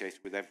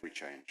associated with every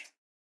change.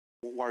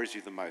 What worries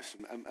you the most?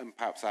 And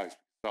perhaps, Alex,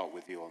 we can start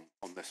with you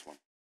on this one.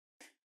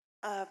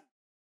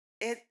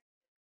 It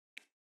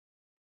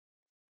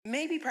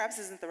maybe perhaps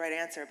isn't the right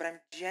answer, but I'm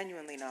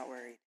genuinely not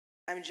worried.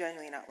 I'm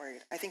genuinely not worried.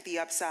 I think the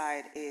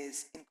upside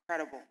is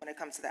incredible when it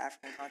comes to the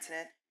African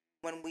continent.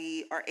 When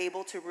we are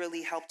able to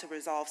really help to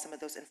resolve some of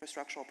those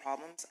infrastructural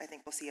problems, I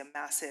think we'll see a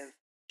massive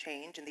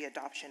change in the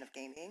adoption of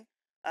gaming.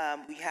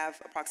 We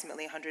have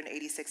approximately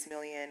 186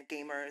 million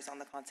gamers on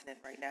the continent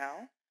right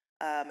now.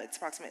 It's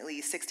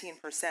approximately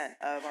 16%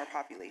 of our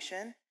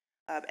population.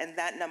 And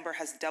that number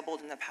has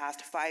doubled in the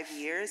past 5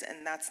 years,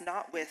 and that's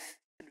not with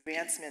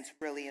advancements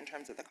really in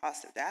terms of the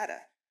cost of data.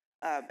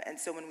 And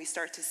so when we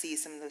start to see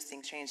some of those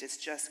things change, it's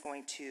just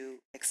going to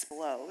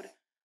explode.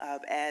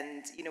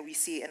 And we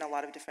see in a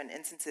lot of different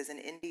instances in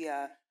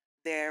India,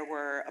 there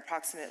were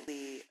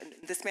approximately, in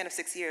the span of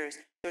 6 years,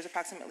 there was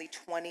approximately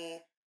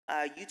 20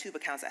 YouTube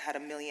accounts that had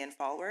 1 million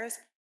followers,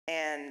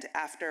 and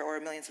or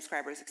 1 million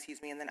subscribers,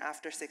 excuse me. And then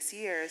after 6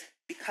 years,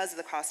 because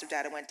the cost of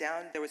data went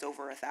down, there was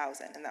over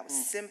 1,000, and that was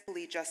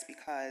simply just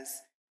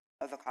because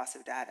of the cost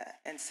of data.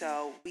 And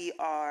so we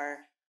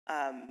are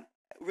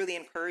really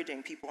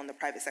encouraging people in the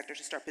private sector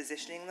to start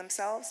positioning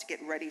themselves to get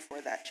ready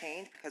for that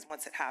change, because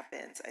once it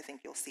happens, I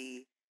think you'll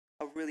see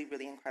a really,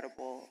 really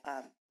incredible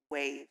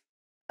wave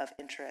of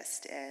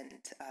interest and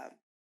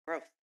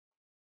growth.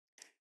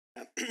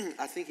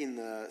 I think in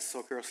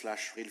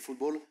soccer/real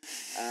football,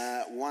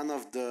 one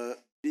of the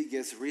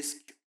biggest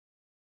risks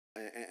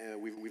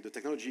with the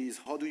technology is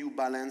how do you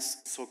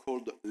balance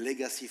so-called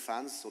legacy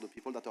fans, so the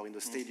people that are in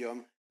the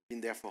stadium,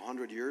 been there for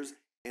 100 years,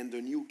 and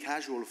the new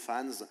casual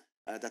fans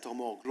that are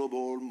more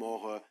global,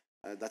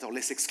 that are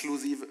less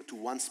exclusive to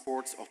one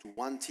sport or to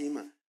one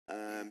team.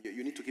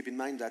 You need to keep in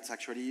mind that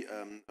actually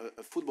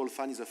a football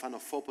fan is a fan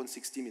of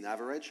 4.6 teams in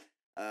average,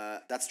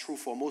 That's true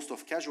for most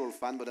of casual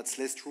fan, but that's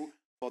less true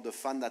for the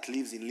fan that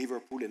lives in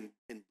Liverpool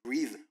and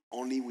breathe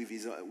only with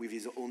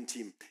his own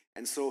team.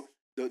 And so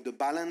the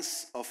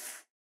balance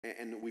of,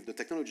 and with the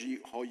technology,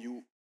 how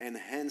you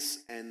enhance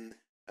and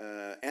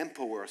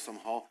empower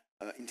somehow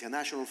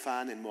international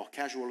fan and more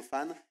casual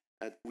fan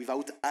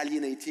without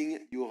alienating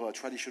your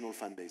traditional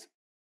fan base.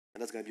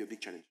 And that's going to be a big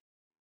challenge.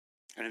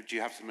 And do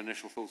you have some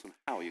initial thoughts on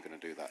how you're going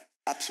to do that?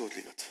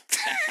 Absolutely not.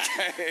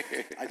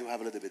 I do have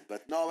a little bit,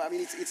 but no, I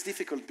mean, it's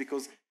difficult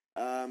because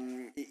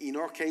in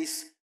our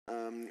case,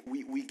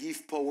 we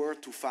give power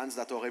to fans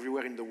that are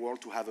everywhere in the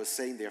world to have a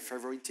say in their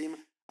favorite team.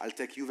 I'll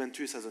take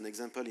Juventus as an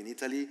example in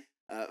Italy.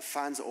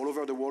 Fans all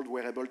over the world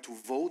were able to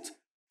vote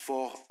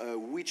for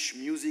which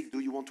music do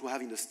you want to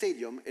have in the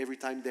stadium every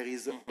time there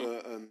is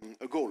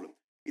a goal.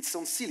 It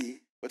sounds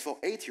silly, but for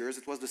 8 years,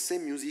 it was the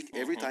same music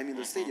every time in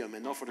the stadium,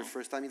 and now for the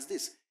first time, it's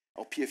this.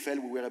 Or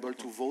PFL, we were able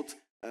to vote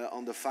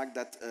on the fact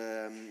that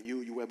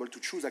you were able to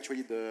choose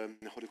actually the,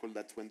 how do you call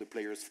that, when the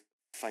players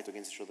fight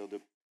against each other?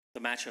 The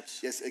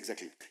matchups. Yes,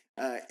 exactly.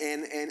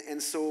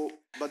 And so,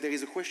 but there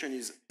is a question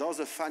is, does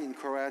a fan in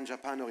Korea and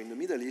Japan or in the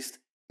Middle East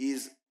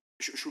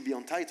should be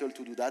entitled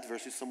to do that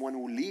versus someone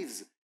who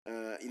lives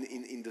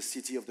in the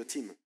city of the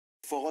team?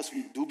 For us,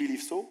 we do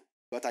believe so,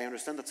 but I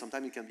understand that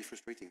sometimes it can be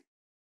frustrating.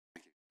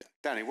 Thank you.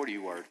 Danny, what are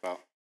you worried about?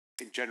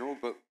 In general,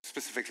 but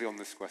specifically on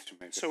this question,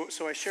 maybe.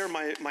 So I share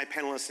my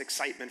panelists'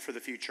 excitement for the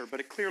future,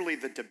 but clearly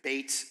the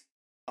debate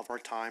of our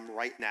time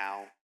right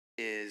now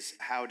is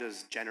how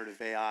does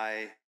generative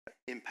AI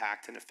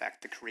impact and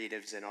affect the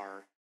creatives in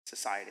our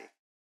society?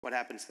 What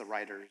happens to the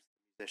writers,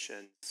 the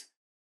musicians,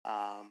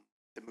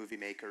 the movie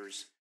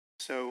makers?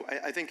 So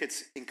I think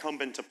it's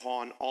incumbent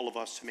upon all of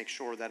us to make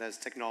sure that as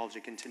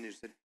technology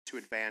continues to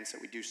advance,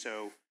 that we do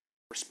so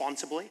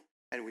responsibly,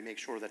 and we make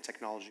sure that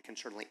technology can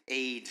certainly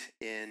aid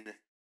in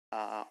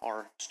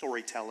our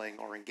storytelling,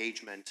 our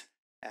engagement,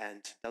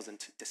 and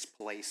doesn't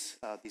displace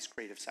these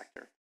creative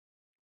sector.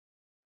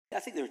 I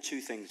think there are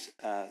two things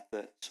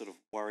that sort of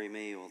worry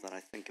me or that I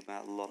think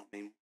about a lot. I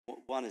mean,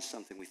 one is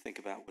something we think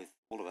about with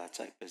all of our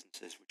tech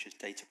businesses, which is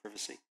data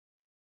privacy.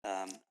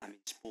 I mean,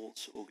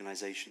 sports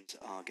organizations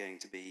are going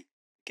to be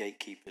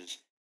gatekeepers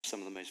of some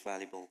of the most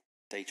valuable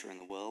data in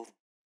the world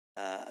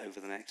over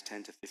the next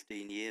 10 to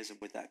 15 years,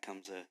 and with that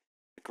comes a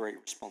great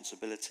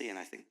responsibility, and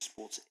I think the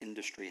sports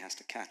industry has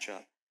to catch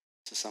up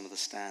to some of the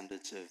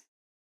standards of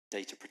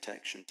data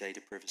protection, data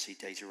privacy,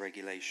 data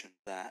regulation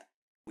that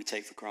we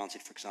take for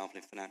granted, for example,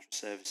 in financial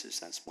services.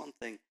 That's one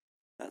thing.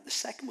 The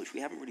second, which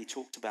we haven't really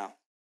talked about,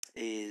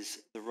 is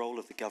the role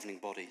of the governing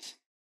bodies.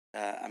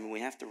 I mean, we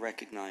have to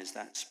recognize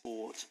that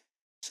sport,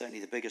 certainly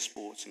the biggest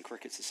sports, and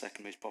cricket's the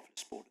second most popular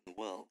sport in the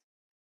world,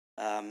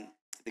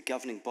 the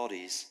governing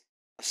bodies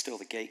are still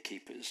the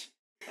gatekeepers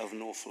of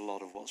an awful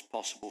lot of what's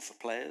possible for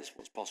players,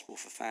 what's possible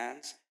for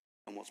fans,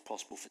 and what's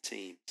possible for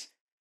teams.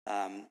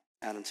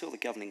 And until the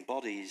governing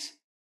bodies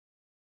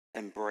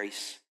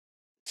embrace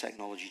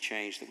technology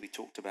change that we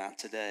talked about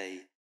today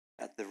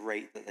at the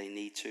rate that they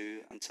need to,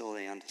 until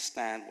they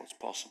understand what's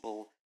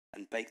possible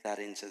and bake that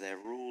into their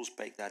rules,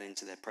 bake that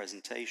into their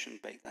presentation,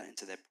 bake that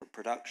into their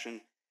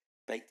production,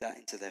 bake that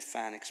into their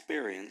fan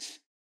experience,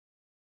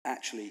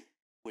 actually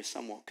we're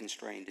somewhat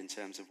constrained in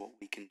terms of what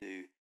we can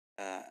do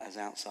as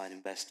outside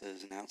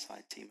investors and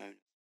outside team owners.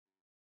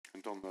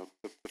 And Don,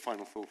 the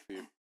final thought for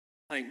you.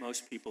 I think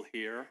most people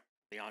here,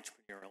 the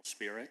entrepreneurial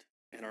spirit,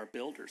 and are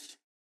builders.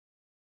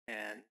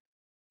 And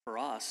for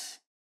us,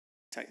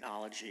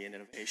 technology and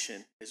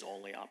innovation is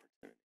only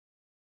opportunity.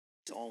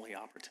 It's only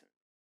opportunity.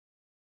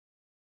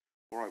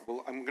 All right,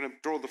 well, I'm going to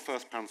draw the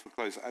first panel to a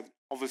close.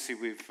 Obviously,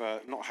 we've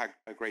not had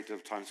a great deal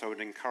of time, so I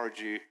would encourage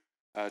you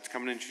to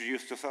come and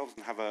introduce yourselves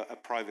and have a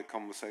private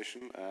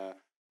conversation.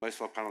 Most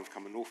of our panel have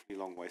come an awfully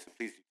long way, so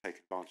please do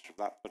take advantage of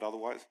that. But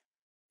otherwise,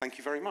 thank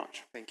you very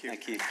much. Thank you.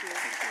 Thank you.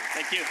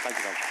 Thank you. Thank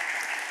you, Don.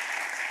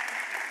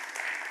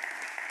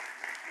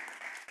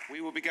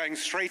 We will be going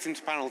straight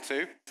into panel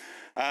 2.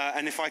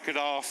 And if I could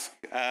ask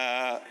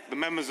the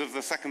members of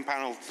the second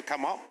panel to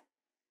come up.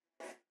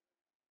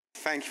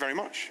 Thank you very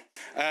much.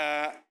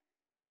 And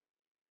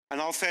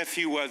I'll say a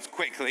few words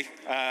quickly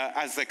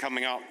as they're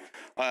coming up.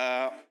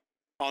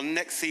 Our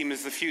next theme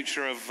is the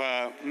future of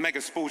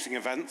mega sporting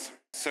events.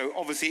 So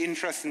obviously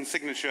interest in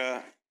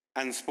signature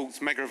and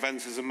sports mega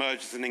events has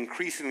emerged as an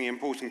increasingly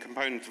important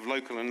component of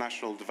local and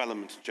national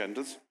development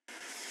agendas.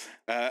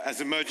 As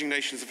emerging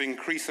nations have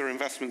increased their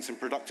investments in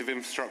productive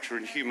infrastructure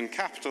and human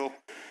capital,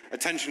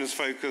 attention is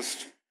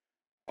focused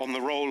on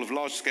the role of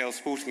large-scale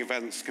sporting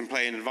events can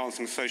play in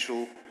advancing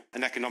social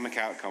and economic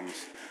outcomes.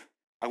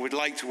 I would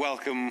like to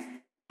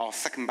welcome our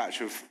second batch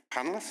of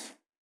panelists.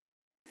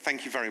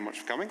 Thank you very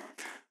much for coming.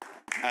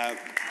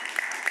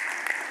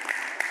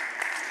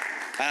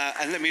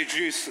 And let me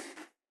introduce,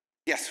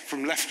 yes,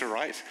 from left to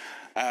right.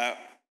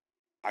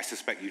 I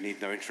suspect you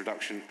need no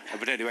introduction.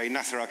 But anyway,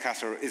 Nasser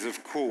Khater is,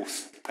 of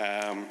course,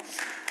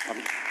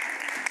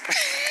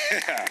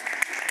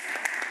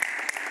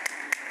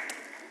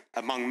 a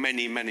among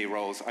many, many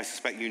roles. I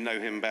suspect you know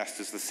him best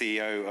as the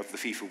CEO of the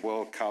FIFA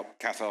World Cup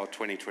Qatar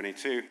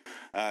 2022.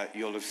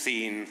 You'll have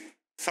seen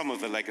some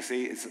of the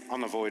legacy. It's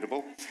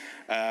unavoidable.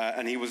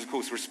 And he was, of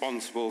course,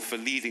 responsible for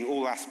leading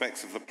all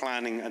aspects of the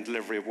planning and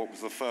delivery of what was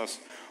the first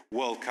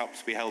World Cup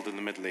to be held in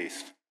the Middle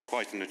East.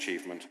 Quite an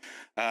achievement.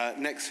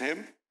 Next to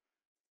him,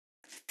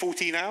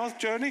 14-hour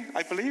journey,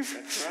 I believe.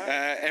 That's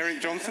right.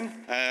 Eric Johnson,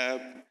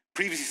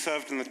 previously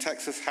served in the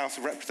Texas House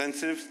of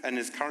Representatives and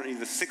is currently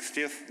the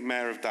 60th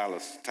mayor of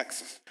Dallas,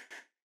 Texas.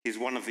 He's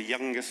one of the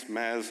youngest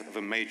mayors of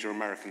a major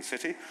American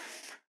city.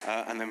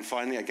 And then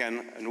finally,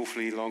 again, an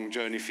awfully long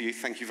journey for you.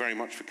 Thank you very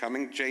much for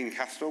coming. Jane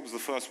Castor was the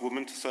first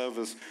woman to serve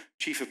as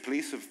Chief of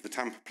Police of the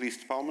Tampa Police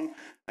Department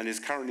and is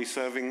currently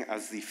serving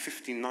as the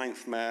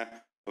 59th mayor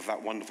of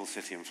that wonderful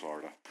city in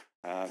Florida.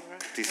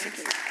 Please sit.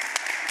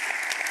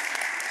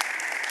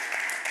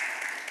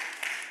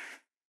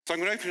 So I'm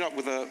going to open it up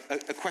with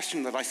a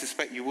question that I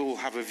suspect you will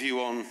have a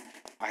view on,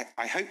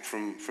 I hope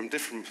from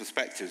different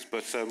perspectives,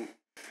 but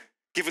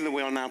given that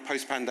we are now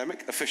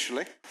post-pandemic,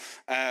 officially,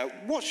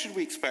 what should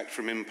we expect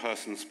from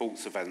in-person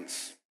sports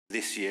events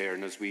this year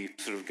and as we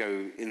sort of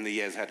go in the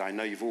years ahead? I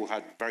know you've all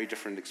had very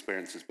different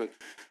experiences, but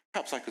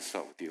perhaps I could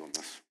start with you on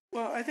this.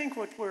 Well, I think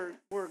what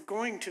we're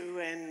going to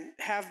and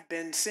have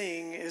been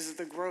seeing is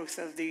the growth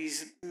of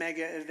these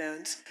mega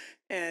events,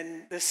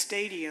 and the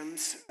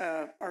stadiums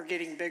are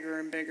getting bigger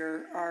and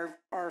bigger.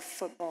 Our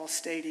football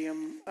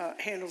stadium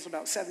handles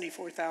about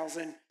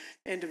 74,000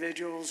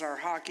 individuals. Our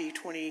hockey,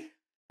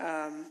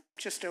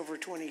 just over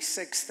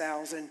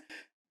 26,000.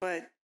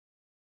 But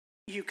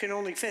you can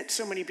only fit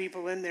so many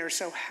people in there.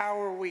 So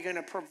how are we going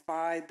to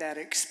provide that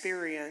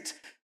experience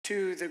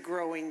to the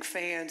growing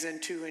fans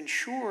and to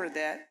ensure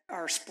that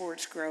our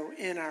sports grow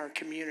in our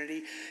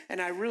community? And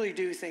I really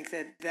do think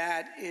that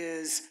that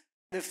is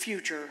the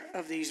future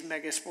of these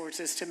mega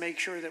sports, is to make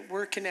sure that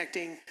we're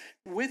connecting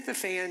with the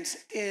fans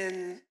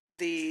in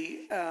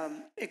the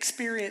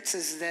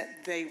experiences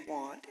that they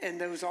want, and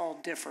those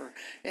all differ.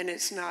 And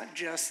it's not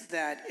just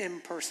that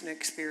in-person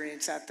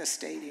experience at the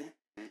stadium.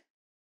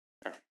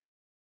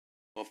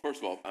 Well, first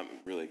of all, I'm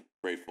really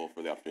grateful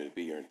for the opportunity to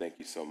be here, and thank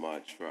you so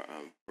much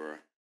for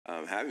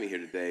having me here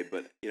today.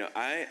 But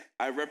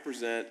I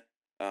represent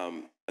a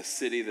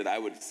city that I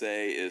would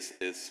say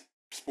is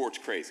sports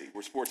crazy.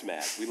 We're sports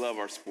mad. We love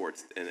our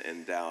sports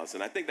in Dallas,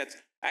 and I think that's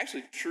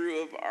actually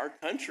true of our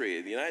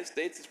country. The United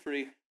States is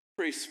pretty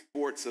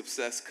sports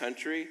obsessed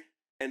country,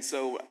 and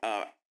so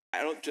I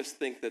don't just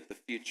think that the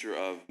future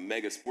of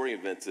mega sporting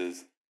events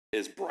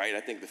is bright.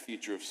 I think the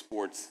future of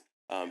sports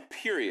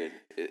period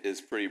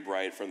is pretty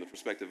bright from the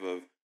perspective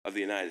of the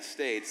United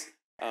States.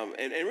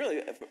 And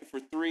really, for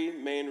three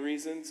main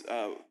reasons.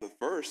 The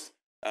first,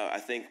 I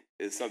think,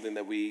 is something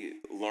that we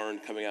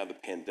learned coming out of the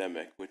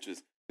pandemic, which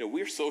is,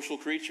 we're social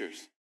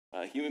creatures.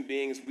 Human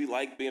beings, we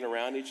like being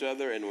around each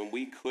other, and when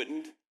we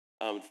couldn't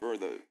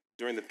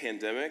during the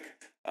pandemic,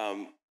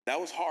 that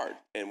was hard,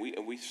 and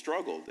we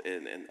struggled,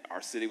 and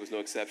our city was no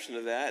exception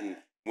to that. And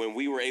when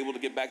we were able to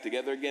get back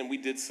together again, we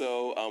did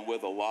so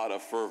with a lot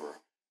of fervor.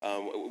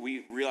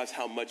 We realized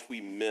how much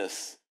we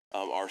miss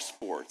our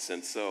sports,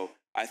 and so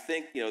I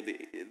think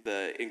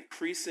the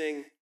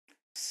increasing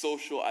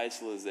social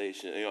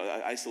isolation,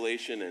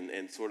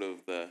 and sort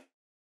of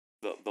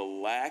the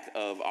lack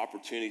of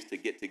opportunities to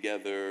get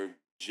together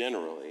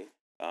generally.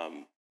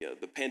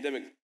 The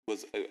pandemic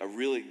was a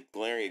really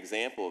glaring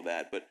example of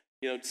that, but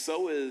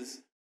so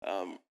is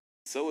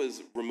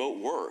remote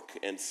work,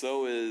 and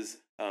so is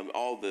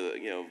all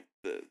the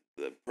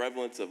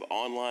prevalence of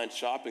online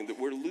shopping, that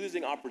we're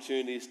losing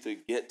opportunities to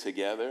get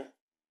together,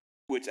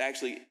 which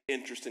actually,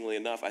 interestingly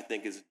enough, I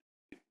think is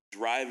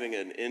driving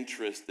an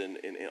interest and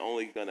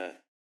only going to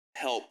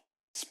help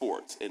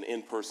sports and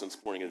in-person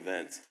sporting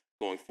events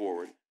going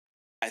forward.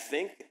 I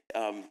think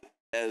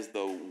as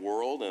the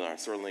world and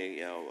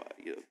certainly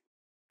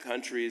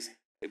countries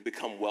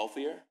become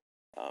wealthier,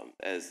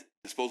 as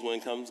disposable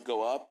incomes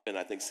go up, and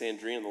I think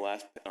Sandrine in the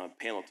last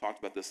panel talked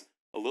about this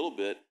a little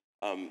bit,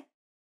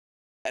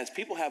 as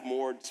people have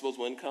more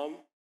disposable income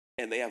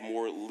and they have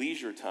more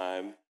leisure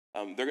time,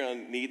 they're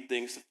going to need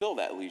things to fill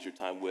that leisure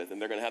time with,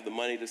 and they're going to have the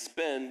money to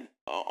spend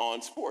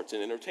on sports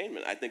and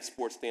entertainment. I think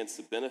sports stands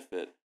to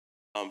benefit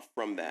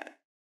from that.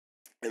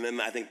 And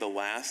then I think the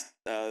last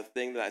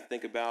thing that I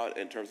think about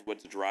in terms of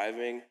what's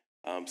driving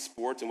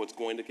sports and what's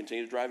going to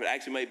continue to drive it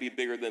actually might be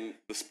bigger than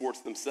the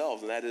sports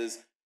themselves, and that is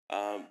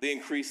the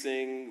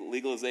increasing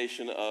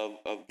legalization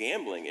of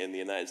gambling in the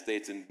United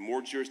States, and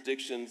more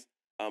jurisdictions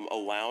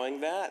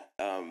allowing that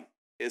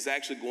is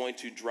actually going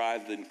to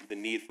drive the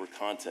need for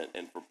content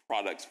and for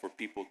products for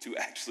people to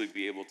actually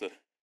be able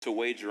to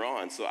wager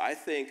on. So I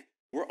think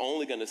we're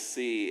only going to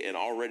see an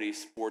already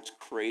sports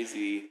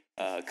crazy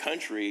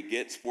country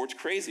get sports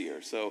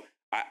crazier. So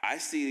I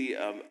see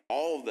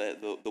all of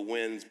the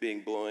winds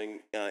being blowing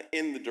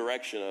in the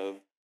direction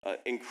of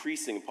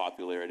increasing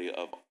popularity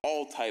of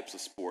all types of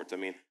sports. I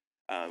mean,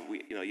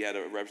 you had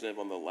a representative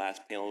on the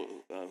last panel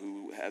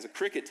who has a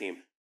cricket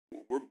team.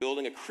 We're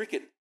building a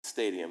cricket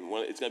stadium.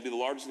 It's going to be the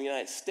largest in the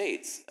United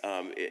States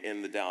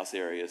in the Dallas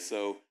area.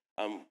 So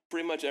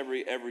pretty much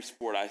every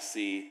sport I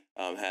see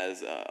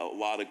has a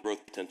lot of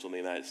growth potential in the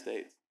United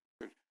States.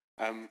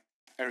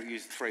 Eric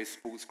used the phrase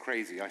 "sports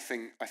crazy." I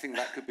think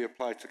that could be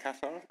applied to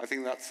Qatar. I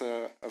think that's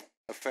a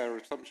fair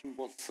assumption.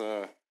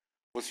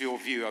 What's your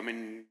view? I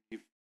mean,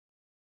 you've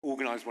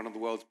organised one of the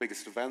world's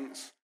biggest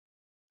events.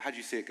 How do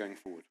you see it going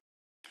forward?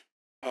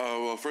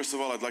 Well, first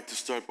of all, I'd like to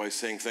start by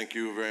saying thank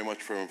you very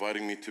much for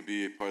inviting me to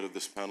be a part of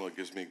this panel. It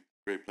gives me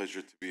great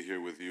pleasure to be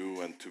here with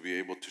you and to be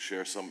able to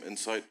share some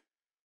insight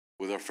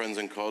with our friends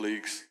and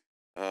colleagues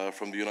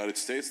from the United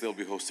States. They'll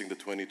be hosting the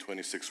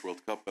 2026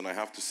 World Cup. And I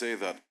have to say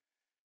that,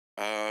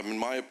 in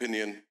my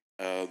opinion,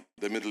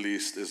 the Middle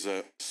East is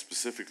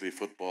specifically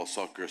football,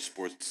 soccer,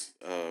 sports,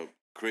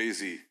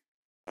 crazy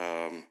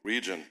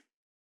region.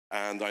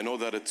 And I know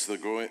that it's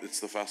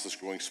the fastest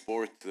growing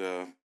sport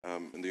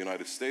in the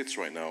United States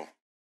right now.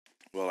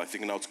 Well, I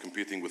think now it's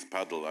competing with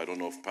paddle. I don't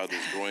know if paddle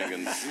is growing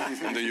in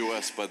the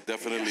US, but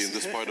definitely in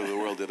this part of the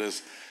world it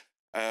is.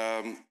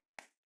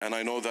 And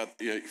I know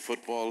that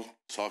football,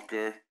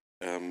 soccer,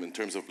 in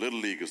terms of Little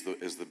League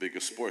is the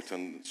biggest sport.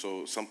 And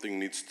so something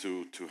needs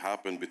to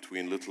happen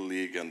between Little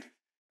League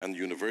and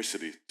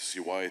university to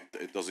see why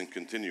it doesn't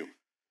continue.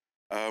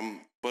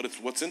 But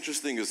what's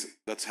interesting is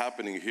that's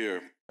happening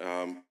here.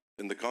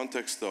 In the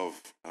context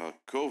of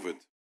COVID,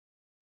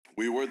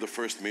 we were the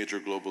first major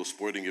global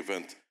sporting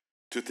event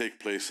to take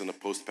place in a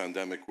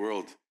post-pandemic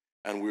world.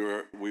 And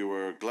we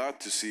were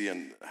glad to see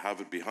and have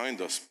it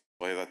behind us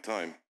by that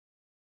time.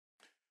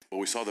 But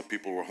we saw that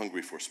people were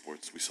hungry for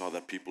sports. We saw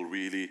that people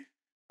really,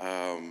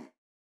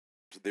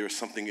 there's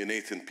something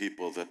innate in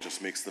people that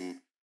just makes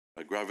them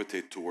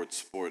gravitate towards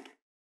sport.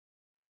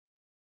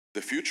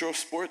 The future of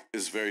sport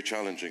is very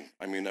challenging.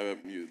 I mean,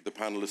 the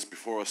panelists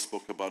before us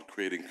spoke about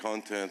creating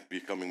content,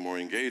 becoming more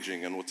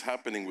engaging, and what's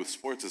happening with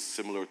sports is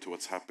similar to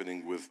what's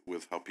happening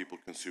with how people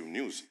consume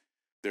news.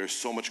 There's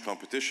so much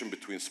competition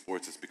between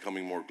sports, it's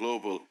becoming more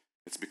global,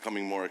 it's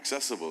becoming more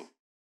accessible.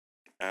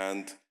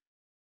 And,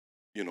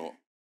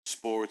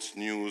 sports,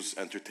 news,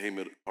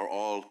 entertainment are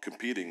all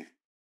competing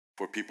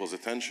for people's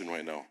attention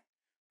right now.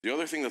 The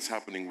other thing that's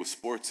happening with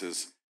sports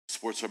is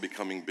sports are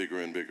becoming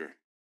bigger and bigger.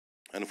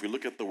 And if we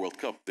look at the World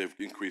Cup, they've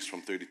increased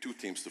from 32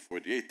 teams to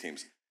 48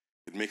 teams.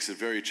 It makes it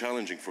very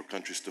challenging for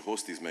countries to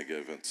host these mega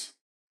events.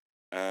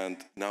 And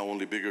now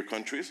only bigger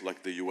countries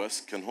like the US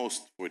can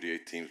host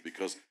 48 teams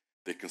because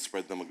they can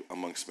spread them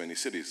amongst many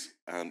cities.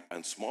 And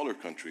smaller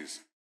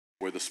countries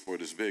where the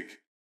sport is big,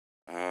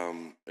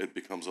 it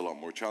becomes a lot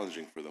more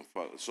challenging for them.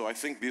 So I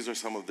think these are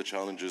some of the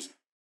challenges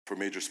for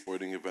major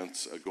sporting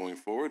events going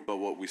forward. But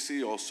what we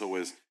see also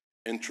is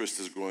interest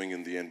is growing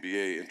in the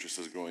NBA, interest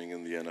is growing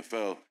in the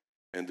NFL,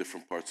 in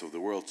different parts of the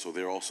world. So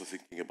they're also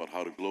thinking about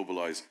how to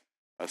globalize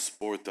a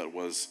sport that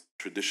was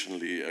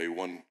traditionally a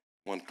one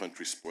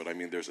country sport. I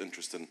mean, there's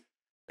interest in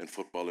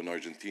football in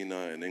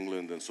Argentina and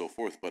England and so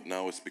forth, but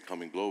now it's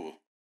becoming global.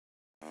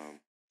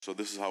 So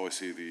this is how I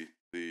see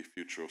the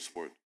future of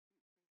sport.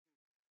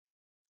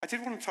 I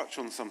did want to touch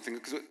on something,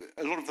 because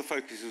a lot of the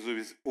focus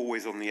is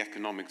always on the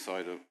economic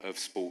side of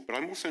sport, but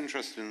I'm also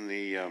interested in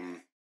the,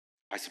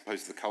 I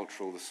suppose, the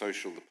cultural, the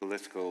social, the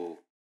political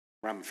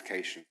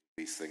ramifications of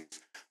these things.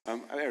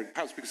 Eric,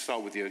 perhaps we could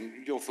start with you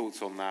and your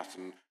thoughts on that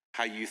and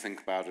how you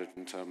think about it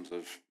in terms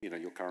of,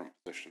 your current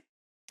position.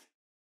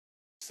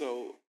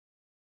 So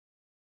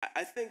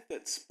I think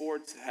that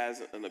sports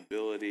has an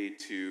ability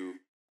to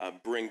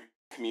bring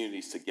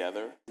communities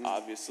together.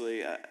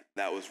 Obviously,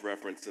 that was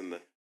referenced in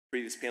the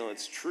previous panel.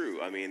 It's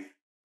true. I mean,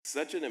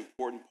 such an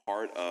important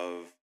part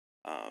of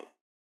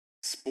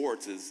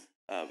sports is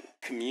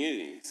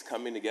communities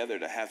coming together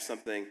to have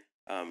something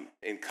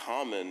in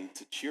common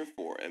to cheer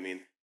for. I mean,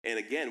 and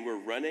again, we're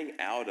running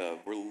out of,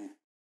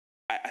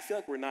 I feel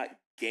like we're not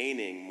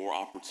gaining more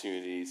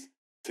opportunities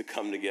to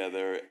come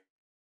together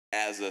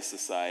as a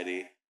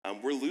society.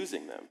 We're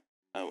losing them.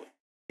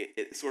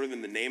 It's sort of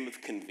in the name of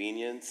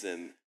convenience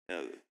and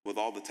with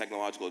all the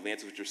technological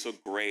advances, which are so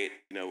great,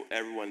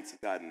 everyone's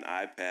got an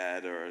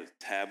iPad or a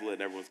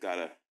tablet, everyone's got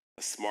a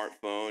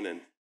smartphone,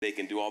 and they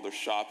can do all their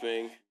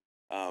shopping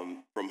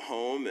from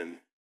home, and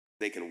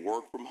they can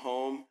work from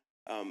home.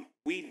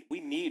 We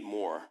need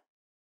more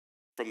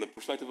from the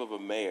perspective of a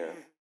mayor.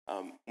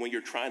 When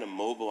you're trying to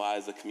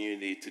mobilize a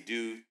community to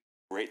do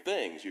great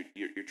things,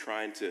 you're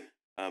trying to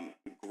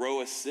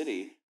grow a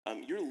city,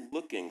 you're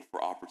looking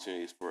for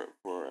opportunities for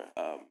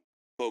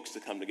folks to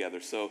come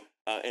together. So,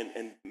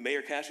 and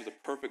Mayor Cash is a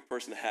perfect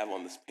person to have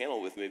on this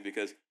panel with me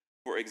because,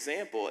 for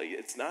example,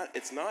 it's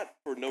not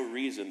for no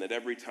reason that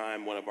every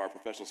time one of our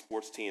professional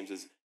sports teams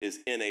is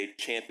in a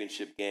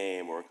championship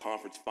game or a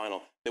conference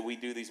final that we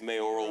do these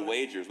mayoral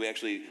wagers. We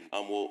actually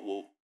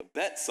will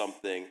bet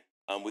something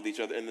with each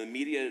other, and the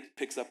media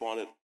picks up on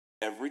it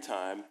every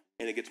time,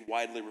 and it gets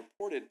widely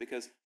reported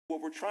because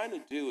what we're trying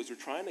to do is we're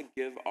trying to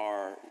give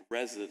our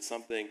residents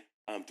something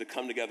to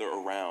come together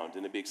around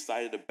and to be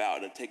excited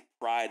about and take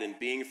pride in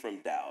being from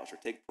Dallas or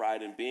take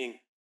pride in being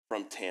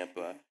from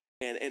Tampa.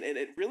 And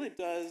it really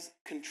does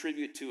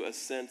contribute to a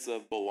sense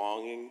of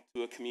belonging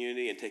to a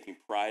community and taking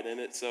pride in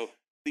it. So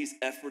these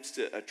efforts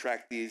to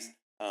attract these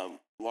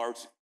large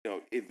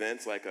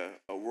events like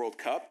a World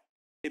Cup,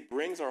 it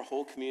brings our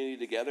whole community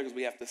together because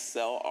we have to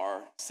sell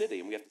our city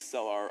and we have to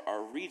sell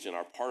our region,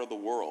 our part of the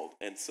world.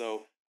 And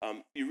so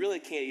you really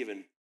can't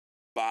even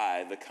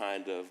buy the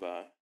kind of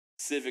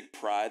civic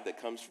pride that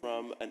comes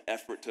from an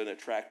effort to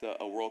attract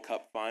a World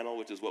Cup final,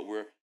 which is what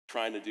we're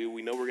trying to do.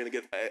 We know we're going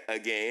to get a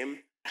game,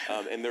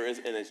 and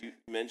as you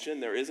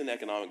mentioned, there is an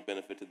economic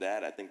benefit to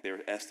that. I think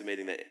they're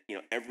estimating that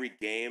every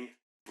game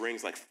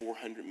brings like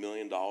 $400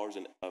 million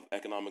of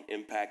economic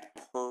impact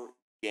per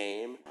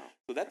game.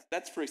 So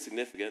that's pretty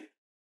significant.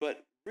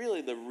 But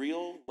really, the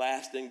real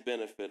lasting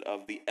benefit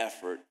of the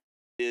effort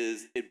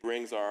is it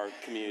brings our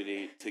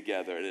community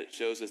together, and it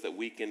shows us that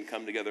we can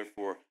come together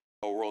for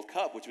a World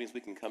Cup, which means we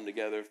can come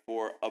together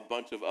for a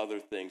bunch of other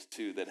things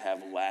too that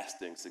have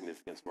lasting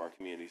significance for our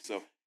community.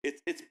 So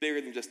it's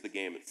bigger than just the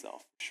game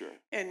itself, for sure.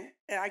 And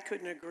I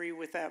couldn't agree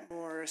with that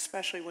more,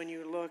 especially when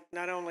you look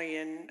not only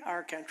in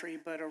our country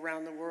but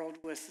around the world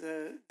with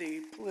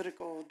the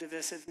political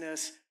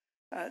divisiveness.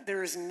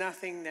 There is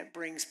nothing that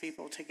brings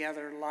people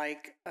together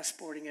like a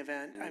sporting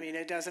event. I mean,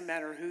 it doesn't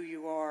matter who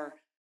you are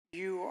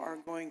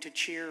going to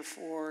cheer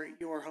for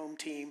your home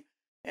team.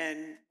 And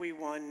we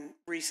won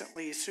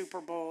recently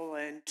Super Bowl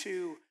and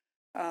 2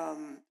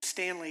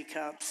 Stanley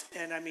Cups,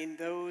 and I mean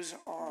those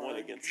are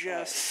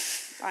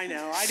just. I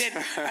know I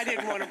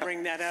didn't want to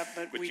bring that up,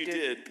 but we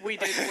did. We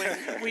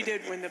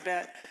did win the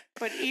bet.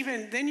 But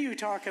even then, you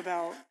talk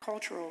about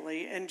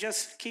culturally and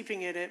just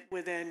keeping it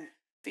within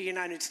the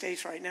United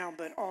States right now,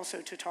 but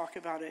also to talk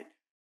about it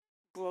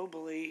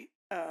globally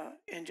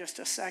in just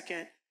a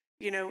second.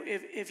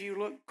 If you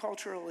look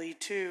culturally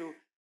too,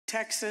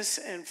 Texas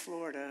and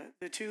Florida,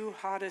 the 2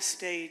 hottest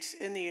states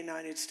in the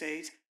United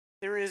States,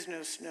 there is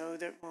no snow.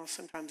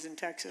 Sometimes in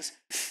Texas,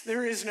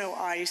 there is no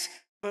ice,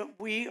 but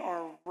we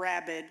are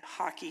rabid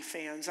hockey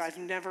fans. I've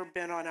never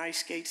been on ice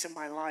skates in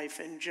my life,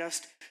 and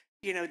just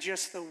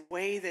the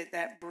way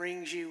that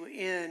brings you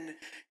in,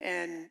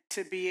 and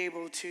to be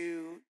able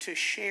to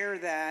share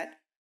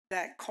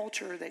that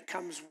culture that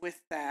comes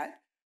with that.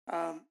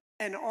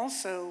 And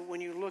also,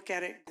 when you look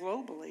at it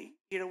globally,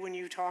 when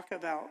you talk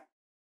about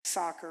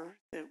soccer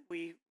that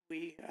we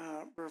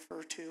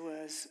refer to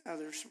as,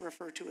 others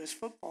refer to as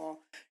football,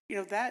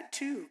 that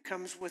too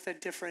comes with a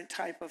different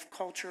type of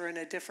culture and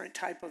a different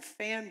type of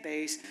fan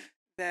base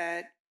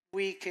that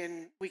we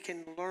can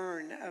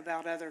learn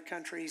about other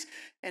countries.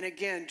 And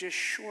again, just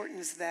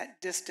shortens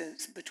that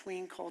distance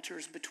between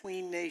cultures,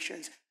 between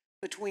nations,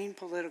 between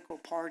political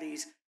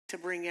parties, to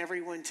bring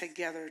everyone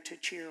together to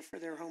cheer for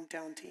their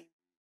hometown team.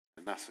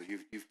 And Nasser,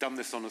 you've done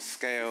this on a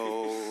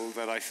scale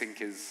that I think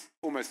is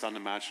almost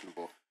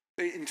unimaginable.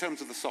 In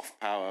terms of the soft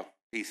power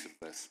piece of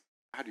this,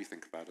 how do you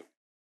think about it?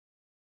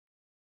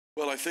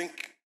 Well, I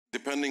think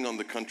depending on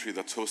the country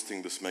that's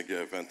hosting this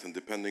mega event and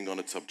depending on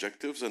its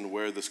objectives and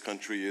where this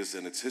country is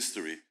in its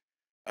history,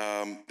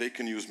 they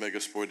can use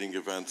mega sporting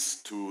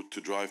events to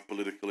drive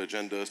political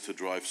agendas, to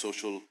drive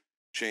social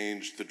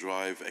change, to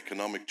drive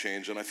economic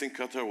change. And I think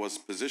Qatar was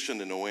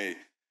positioned in a way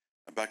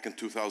back in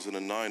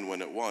 2009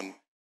 when it won.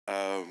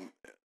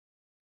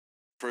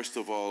 First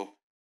of all,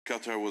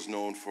 Qatar was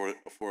known for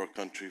a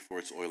country for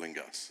its oil and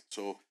gas.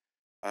 So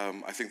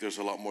I think there's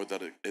a lot more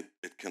that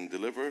it can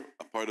deliver.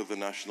 A part of the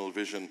national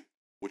vision,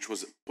 which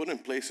was put in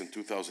place in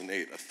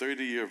 2008, a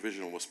 30-year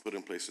vision was put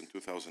in place in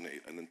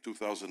 2008. And in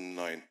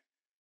 2009,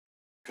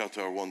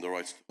 Qatar won the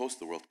rights to host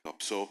the World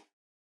Cup. So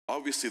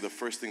obviously the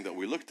first thing that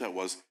we looked at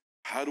was,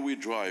 how do we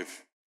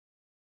drive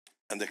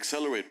and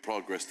accelerate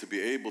progress to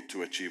be able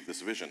to achieve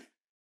this vision?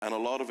 And a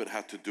lot of it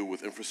had to do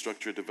with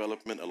infrastructure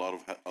development. A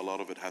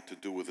lot of it had to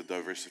do with the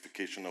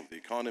diversification of the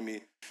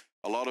economy.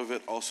 A lot of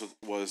it also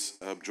was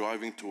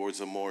driving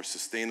towards a more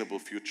sustainable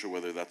future,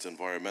 whether that's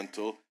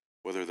environmental,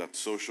 whether that's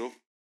social.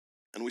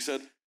 And we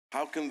said,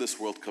 how can this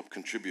World Cup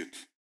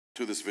contribute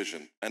to this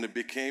vision? And it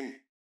became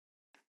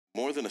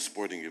more than a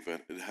sporting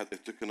event.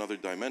 It took another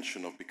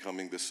dimension of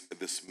becoming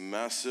this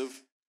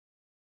massive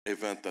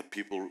event that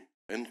people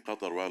in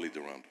Qatar rallied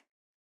around.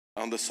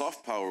 On the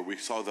soft power, we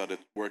saw that it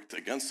worked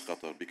against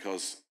Qatar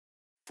because,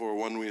 for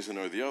one reason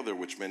or the other,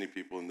 which many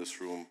people in this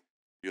room,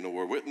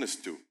 were witness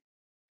to,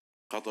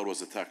 Qatar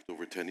was attacked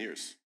over 10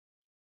 years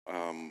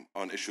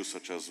on issues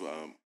such as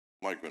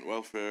migrant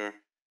welfare,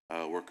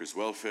 workers'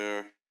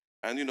 welfare,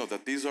 and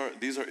that these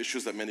are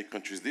issues that many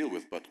countries deal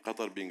with. But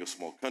Qatar being a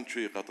small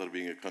country, Qatar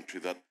being a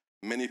country that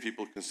many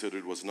people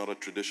considered was not a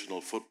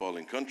traditional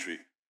footballing country,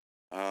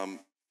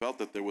 felt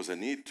that there was a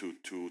need to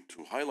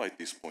highlight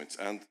these points.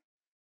 And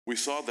we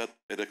saw that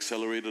it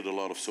accelerated a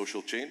lot of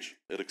social change.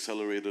 It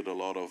accelerated a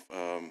lot of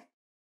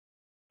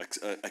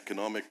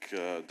economic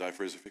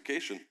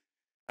diversification.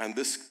 And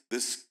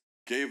this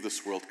gave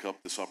this World Cup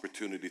this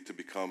opportunity to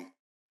become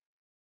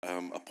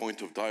a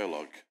point of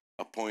dialogue,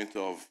 a point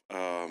of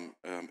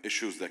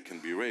issues that can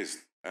be raised.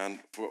 And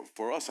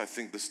for us, I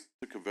think this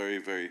took a very,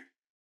 very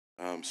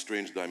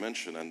strange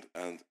dimension,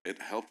 and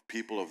it helped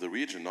people of the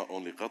region, not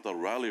only Qatar,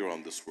 rally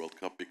around this World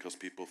Cup because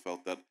people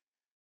felt that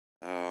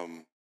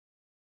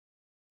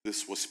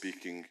this was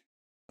speaking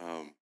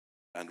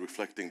and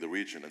reflecting the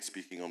region and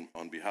speaking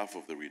on behalf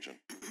of the region.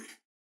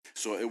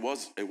 So it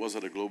was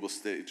at a global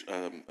stage,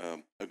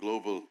 a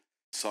global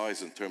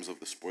size in terms of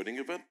the sporting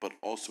event, but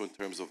also in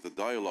terms of the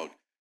dialogue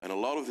and a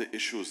lot of the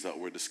issues that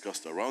were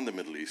discussed around the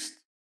Middle East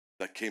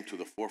that came to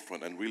the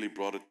forefront and really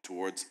brought it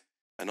towards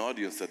an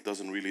audience that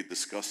doesn't really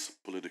discuss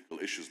political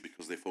issues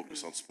because they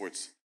focus on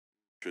sports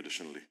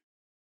traditionally.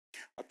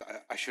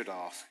 I should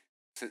ask,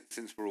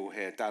 since we're all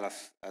here,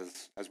 Dallas,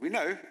 as we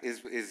know,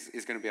 is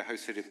going to be a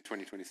host city of the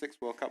 2026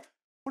 World Cup.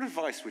 What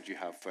advice would you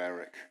have for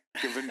Eric,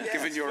 given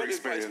your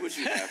experience? What advice would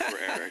you have for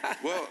Eric?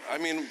 Well, I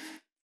mean,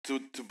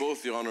 to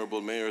both the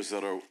honorable mayors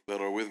that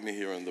are with me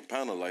here on the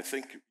panel, I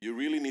think you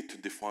really need to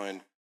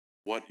define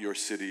what your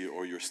city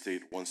or your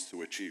state wants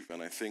to achieve.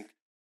 And I think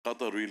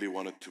Qatar really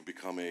wanted to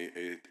become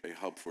a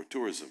hub for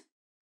tourism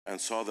and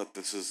saw that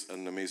this is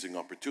an amazing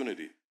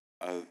opportunity.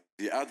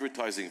 The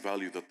advertising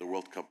value that the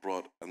World Cup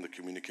brought and the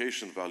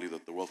communication value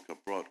that the World Cup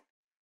brought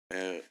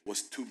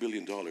was $2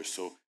 billion.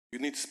 So you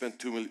need to spend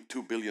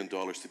 $2 billion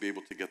to be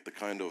able to get the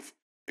kind of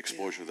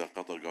exposure that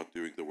Qatar got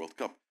during the World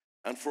Cup.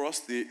 And for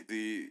us,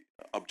 the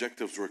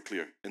objectives were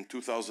clear. In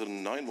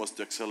 2009 was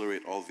to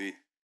accelerate all the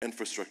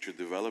infrastructure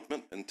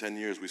development. In 10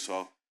 years, we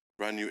saw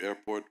brand new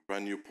airport,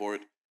 brand new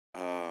port,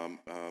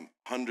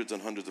 hundreds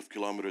and hundreds of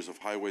kilometers of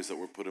highways that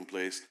were put in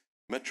place,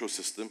 metro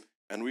system.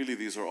 And really,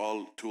 these are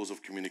all tools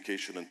of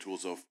communication and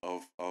tools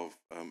of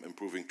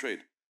improving trade.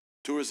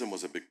 Tourism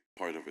was a big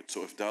part of it.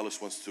 So if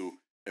Dallas wants to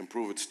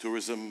improve its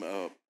tourism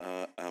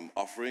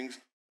offerings,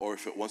 or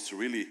if it wants to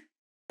really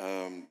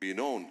be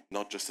known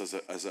not just as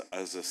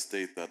a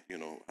state that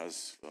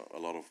has a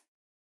lot of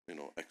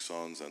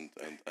Exxons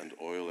and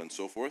oil and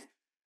so forth,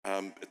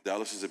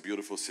 Dallas is a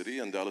beautiful city,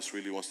 and Dallas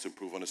really wants to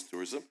improve on its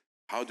tourism.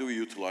 How do we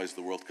utilize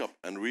the World Cup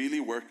and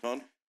really work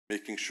on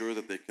making sure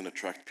that they can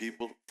attract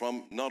people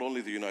from not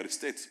only the United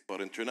States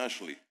but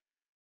internationally?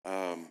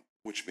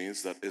 Which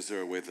means that is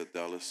there a way that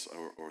Dallas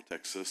or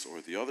Texas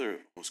or the other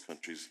host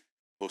countries,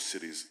 host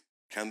cities,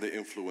 can they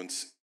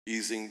influence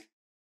easing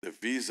the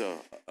visa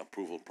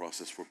approval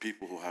process for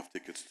people who have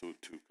tickets to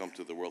come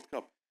to the World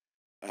Cup?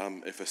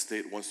 If a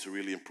state wants to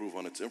really improve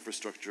on its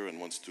infrastructure and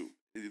wants to,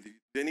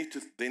 they need to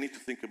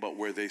think about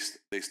where they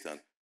stand.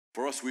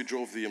 For us, we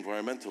drove the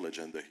environmental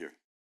agenda here.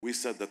 We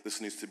said that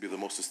this needs to be the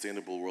most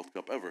sustainable World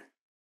Cup ever.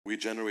 We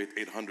generate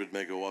 800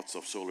 megawatts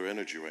of solar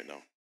energy right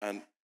now.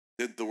 And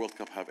did the World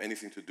Cup have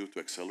anything to do to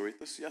accelerate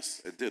this?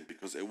 Yes, it did,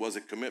 because it was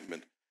a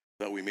commitment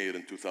that we made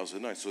in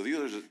 2009. So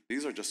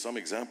these are just some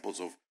examples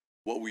of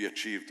what we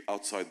achieved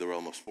outside the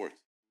realm of sport.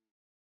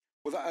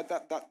 Well,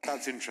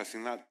 that's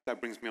interesting. That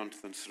brings me on to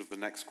the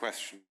next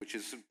question, which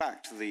is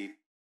back to the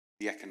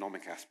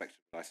economic aspect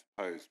of it,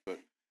 I suppose. But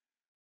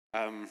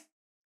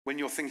when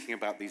you're thinking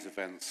about these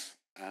events,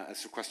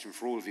 it's a question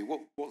for all of you.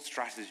 What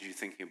strategy are you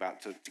thinking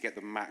about to get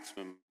the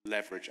maximum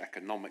leverage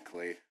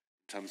economically in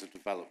terms of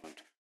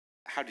development?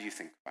 How do you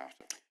think about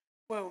it?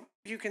 Well,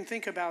 you can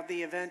think about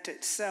the event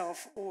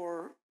itself,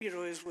 or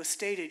as was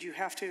stated, you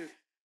have to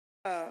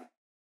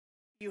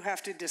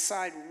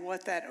decide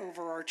what that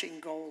overarching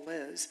goal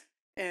is.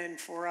 And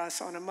for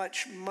us, on a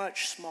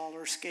much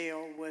smaller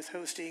scale, with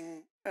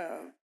hosting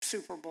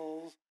Super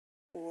Bowls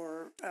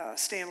or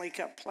Stanley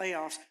Cup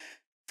playoffs,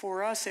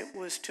 for us it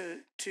was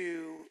to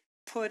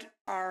put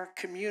our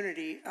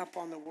community up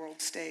on the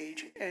world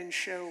stage and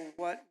show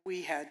what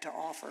we had to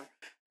offer.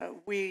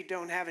 We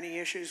don't have any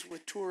issues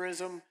with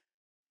tourism.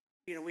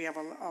 We have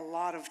a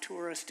lot of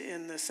tourists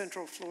in the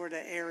Central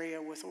Florida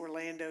area with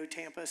Orlando,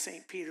 Tampa,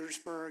 St.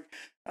 Petersburg,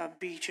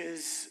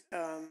 beaches,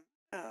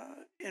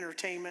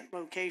 entertainment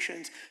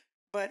locations,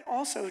 but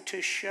also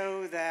to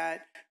show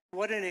that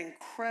what an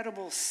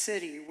incredible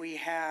city we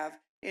have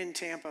in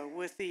Tampa.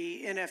 With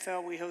the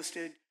NFL, we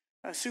hosted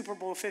Super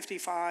Bowl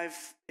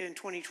 55 in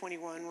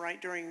 2021, right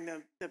during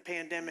the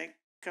pandemic,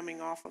 coming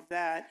off of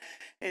that.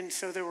 And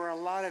so there were a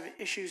lot of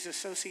issues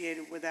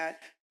associated with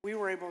that. We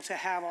were able to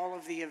have all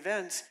of the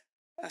events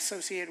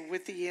associated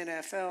with the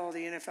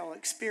NFL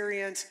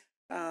experience,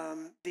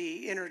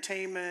 the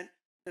entertainment,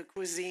 the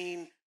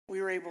cuisine.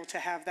 We were able to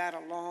have that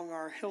along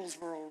our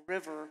Hillsborough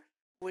River,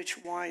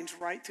 which winds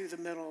right through the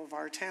middle of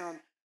our town.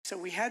 So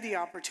we had the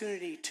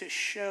opportunity to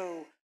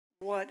show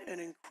what an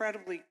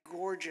incredibly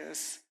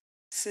gorgeous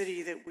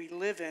city that we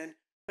live in,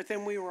 but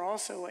then we were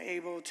also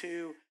able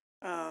to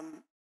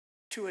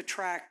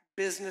attract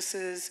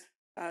businesses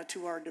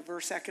to our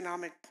diverse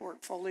economic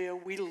portfolio.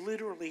 We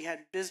literally had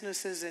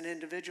businesses and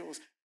individuals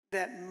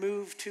that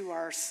moved to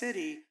our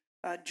city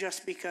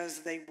just because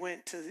they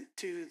went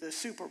to the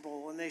Super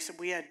Bowl, and they said,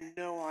 we had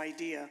no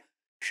idea.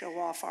 Show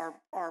off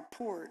our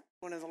port,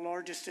 one of the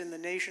largest in the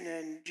nation,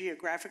 and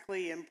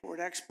geographically,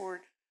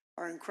 import-export,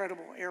 our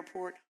incredible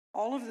airport,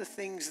 all of the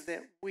things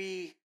that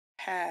we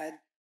had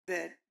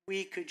that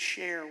we could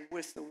share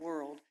with the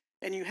world.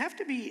 And you have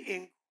to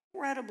be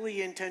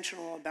incredibly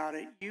intentional about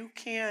it. You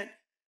can't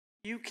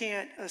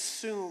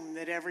assume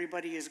that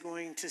everybody is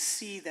going to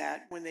see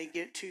that when they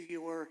get to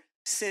your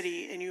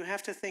city, and you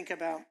have to think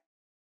about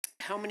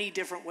how many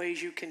different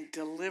ways you can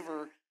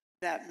deliver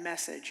that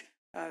message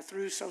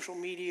through social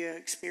media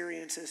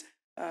experiences,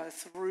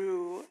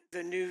 through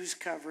the news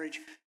coverage,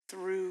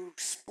 through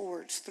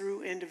sports,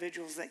 through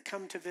individuals that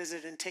come to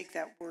visit and take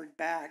that word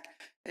back.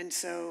 And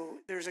so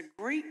there's a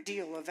great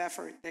deal of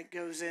effort that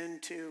goes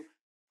into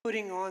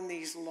putting on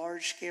these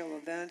large-scale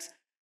events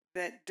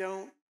that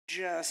don't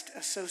just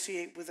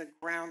associate with a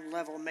ground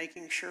level,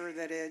 making sure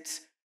that it's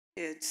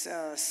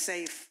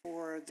safe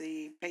for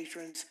the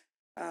patrons,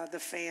 the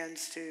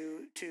fans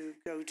to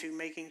go to,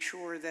 making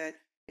sure that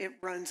it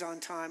runs on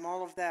time,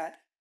 all of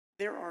that.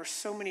 There are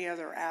so many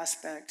other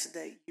aspects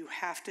that you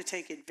have to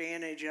take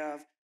advantage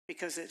of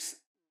because it's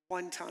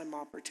one-time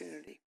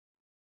opportunity.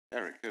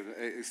 Eric,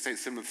 it's a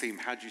similar theme.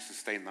 How do you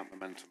sustain that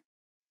momentum?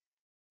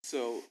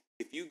 So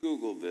if you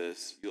Google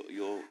this,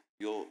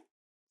 you'll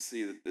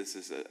see that this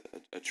is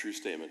a true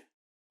statement.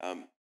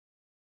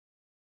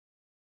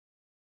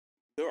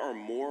 There are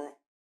more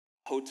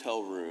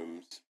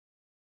hotels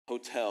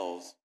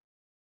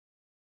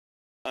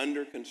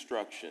under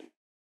construction,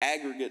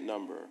 aggregate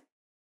number,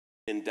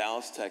 in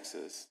Dallas,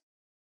 Texas,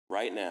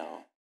 right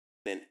now,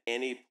 than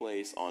any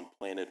place on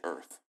planet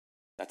Earth.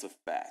 That's a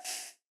fact.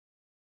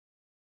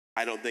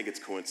 I don't think it's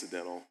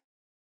coincidental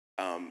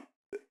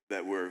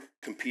that we're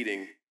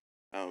competing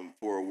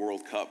for a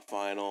World Cup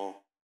final,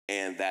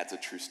 and that's a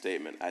true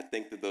statement. I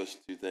think that those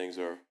two things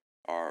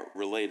are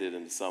related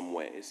in some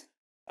ways.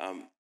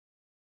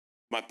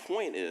 My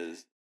point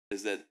is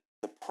that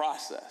the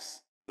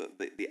process,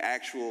 the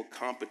actual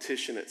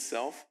competition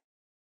itself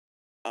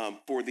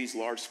for these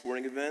large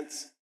sporting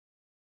events,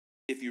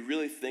 if you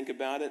really think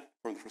about it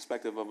from the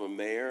perspective of a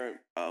mayor,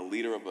 a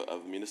leader of a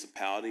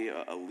municipality,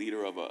 a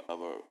leader of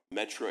a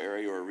metro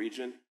area or a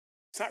region,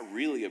 it's not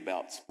really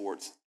about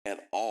sports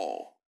at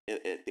all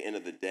at the end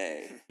of the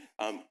day.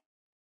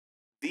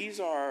 These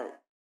are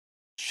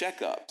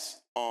checkups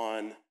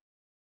on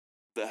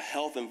the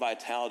health and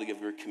vitality of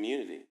your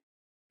community.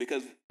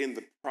 Because in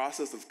the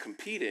process of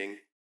competing,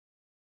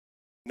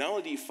 not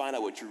only do you find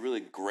out what you're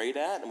really great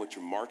at and what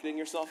you're marketing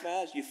yourself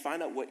as, you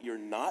find out what you're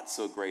not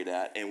so great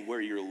at and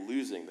where you're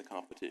losing the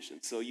competition.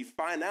 So you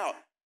find out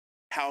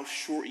how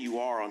short you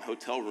are on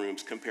hotel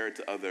rooms compared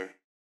to other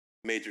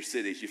major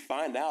cities. You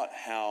find out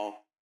how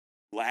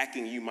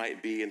lacking you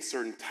might be in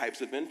certain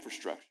types of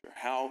infrastructure.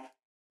 How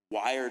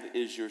wired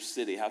is your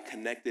city? How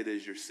connected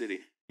is your city?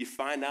 You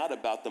find out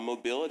about the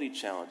mobility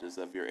challenges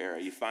of your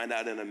area. You find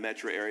out in a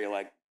metro area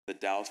like the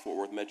Dallas-Fort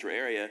Worth metro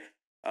area,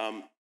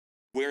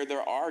 where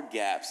there are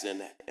gaps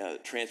in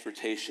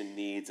transportation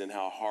needs and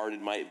how hard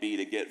it might be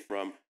to get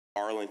from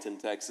Arlington,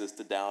 Texas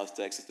to Dallas,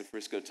 Texas to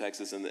Frisco,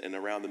 Texas, and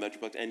around the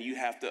Metroplex, and you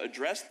have to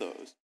address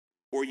those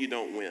or you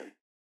don't win.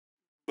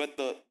 But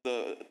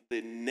the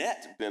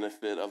net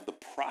benefit of the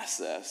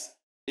process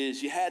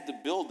is you had to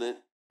build it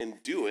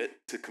and do it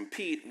to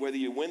compete, whether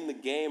you win the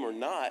game or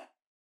not.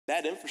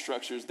 That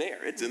infrastructure is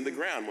there. It's in the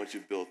ground once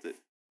you've built it.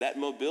 That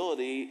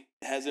mobility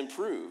has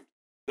improved.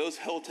 Those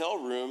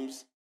hotel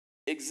rooms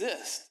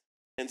exist.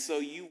 And so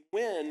you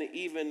win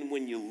even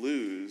when you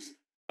lose,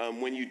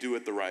 when you do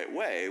it the right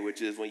way,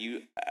 which is when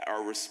you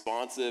are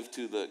responsive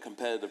to the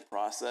competitive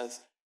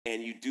process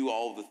and you do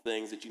all of the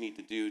things that you need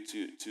to do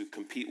to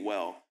compete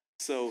well.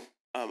 So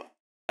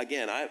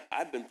again,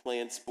 I've been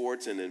playing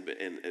sports and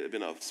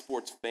been a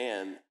sports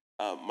fan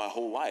my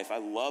whole life. I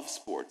love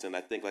sports, and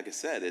I think, like I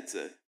said,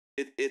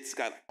 it's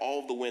got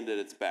all the wind at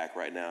its back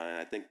right now, and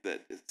I think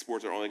that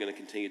sports are only going to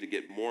continue to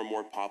get more and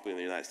more popular in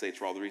the United States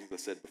for all the reasons I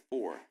said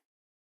before.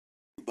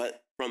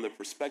 But from the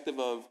perspective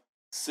of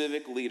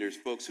civic leaders,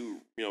 folks who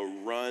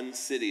run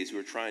cities, who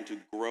are trying to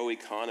grow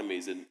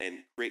economies and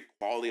create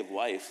quality of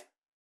life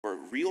for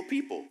real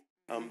people,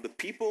 the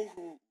people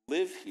who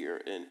live here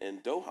in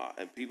Doha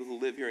and people who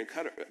live here in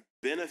Qatar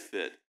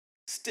benefit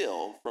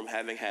still from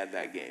having had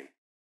that game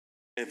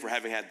and for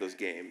having had those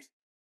games.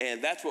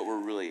 And that's what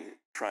we're really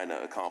trying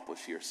to accomplish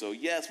here. So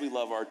yes, we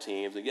love our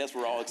teams, and yes,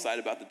 we're all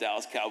excited about the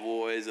Dallas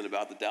Cowboys and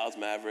about the Dallas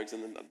Mavericks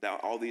and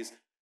all these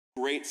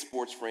great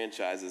sports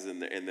franchises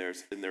and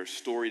their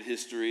storied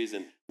histories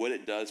and what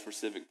it does for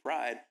civic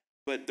pride.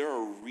 But there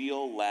are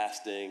real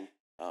lasting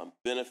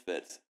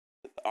benefits.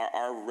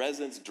 Our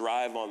residents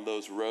drive on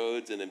those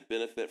roads and then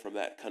benefit from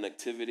that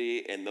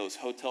connectivity, and those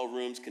hotel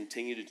rooms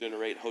continue to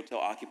generate hotel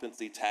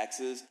occupancy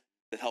taxes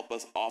that help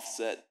us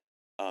offset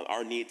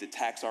our need to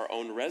tax our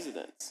own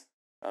residents.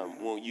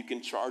 When you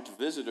can charge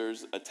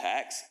visitors a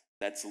tax,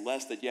 that's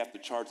less that you have to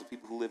charge the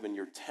people who live in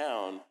your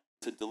town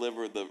to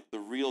deliver the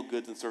real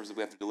goods and services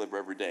we have to deliver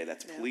every day.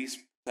 That's police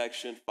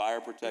protection, fire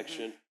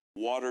protection,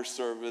 water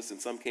service, in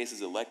some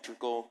cases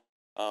electrical,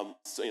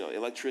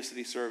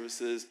 electricity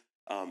services,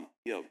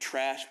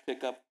 trash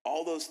pickup,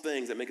 all those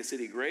things that make a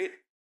city great.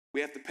 We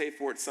have to pay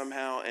for it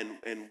somehow,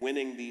 and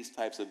winning these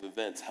types of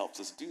events helps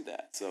us do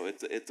that. So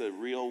it's a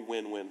real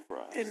win-win for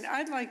us. And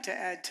I'd like to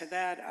add to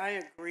that,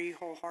 I agree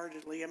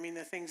wholeheartedly. I mean,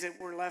 the things that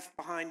were left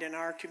behind in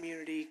our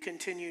community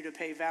continue to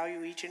pay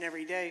value each and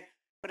every day.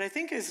 But I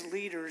think as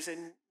leaders,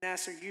 and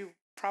Nasser, you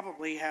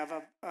probably have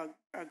a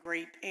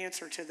great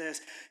answer to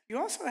this, you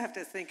also have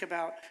to think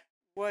about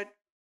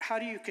how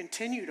do you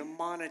continue to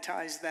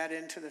monetize that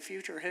into the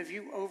future? Have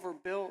you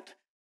overbuilt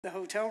the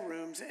hotel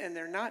rooms and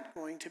they're not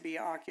going to be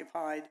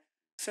occupied?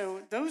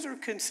 So those are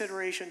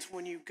considerations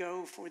when you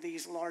go for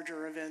these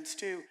larger events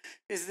too,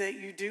 is that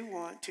you do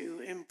want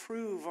to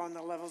improve on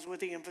the levels with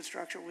the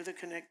infrastructure, with the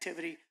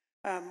connectivity,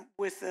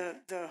 with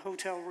the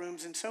hotel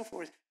rooms and so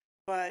forth.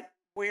 But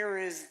where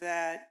is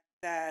that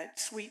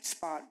sweet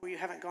spot where you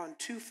haven't gone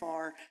too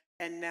far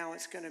and now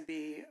it's going to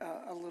be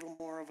a little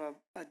more of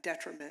a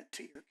detriment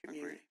to your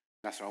community?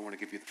 Nasser, I want to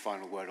give you the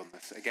final word on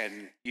this.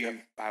 Again, you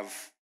have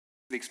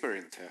the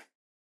experience here.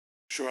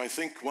 Sure, I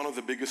think one of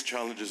the biggest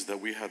challenges that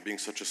we had being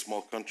such a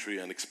small country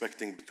and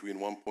expecting between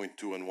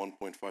 1.2 and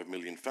 1.5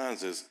 million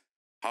fans is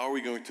how are we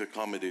going to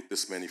accommodate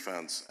this many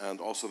fans? And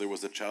also there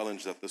was a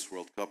challenge that this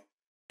World Cup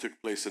took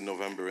place in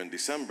November and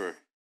December.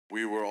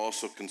 We were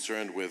also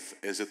concerned with,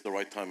 is it the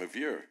right time of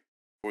year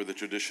for the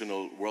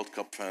traditional World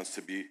Cup fans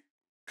to be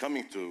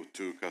coming to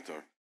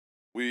Qatar?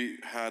 We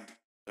had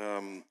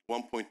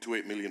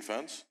 1.28 million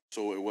fans,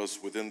 so it was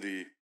within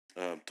the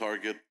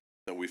target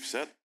that we've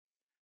set.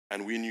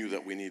 And we knew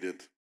that we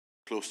needed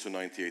close to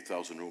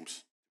 98,000 rooms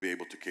to be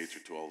able to cater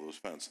to all those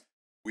fans.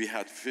 We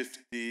had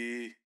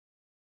 50,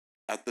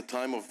 at the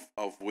time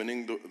of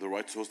winning the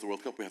right to host the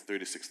World Cup, we had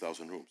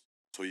 36,000 rooms.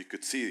 So you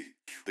could see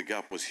the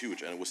gap was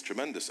huge and it was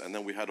tremendous. And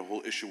then we had a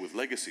whole issue with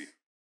legacy.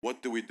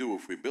 What do we do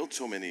if we build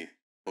so many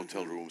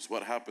hotel rooms?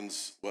 What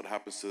happens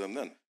to them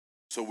then?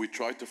 So we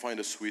tried to find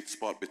a sweet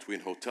spot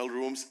between hotel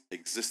rooms,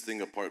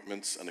 existing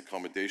apartments and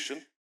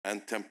accommodation,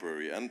 and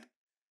temporary. And,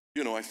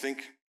 you know, I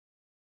think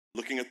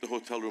looking at the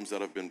hotel rooms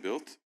that have been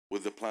built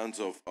with the plans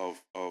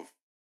of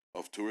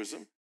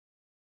tourism,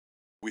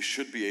 we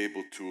should be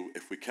able to,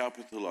 if we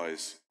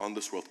capitalize on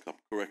this World Cup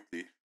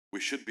correctly, we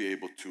should be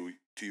able to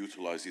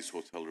utilize these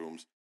hotel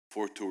rooms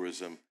for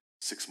tourism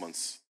 6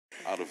 months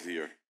out of the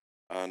year.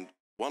 And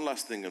one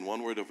last thing and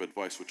one word of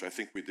advice, which I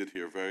think we did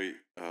here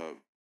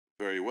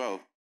very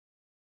well.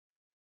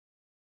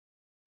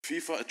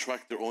 FIFA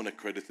attract their own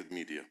accredited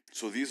media.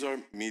 So these are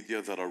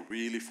media that are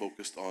really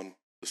focused on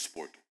the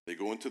sport. They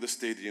go into the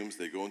stadiums,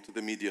 they go into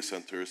the media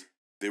centers,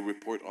 they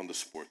report on the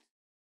sport.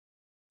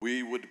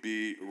 We would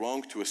be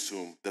wrong to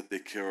assume that they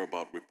care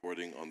about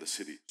reporting on the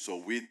city. So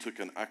we took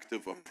an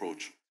active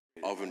approach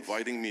of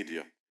inviting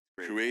media,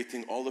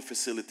 creating all the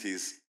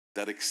facilities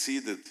that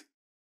exceeded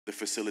the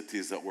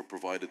facilities that were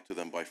provided to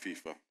them by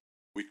FIFA.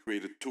 We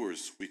created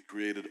tours, we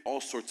created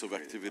all sorts of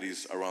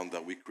activities around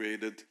that. We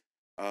created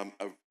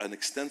an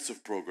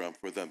extensive program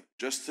for them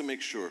just to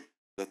make sure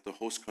that the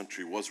host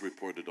country was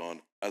reported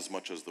on as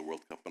much as the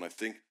World Cup. And I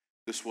think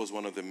this was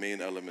one of the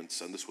main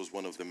elements, and this was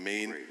one of the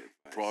main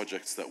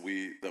projects that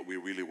we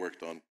really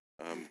worked on,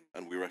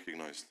 and we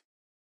recognized.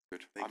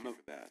 Good. Thank you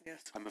for that.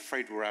 Yes. I'm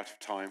afraid we're out of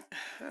time.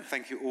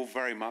 Thank you all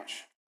very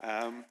much.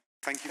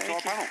 Thank you to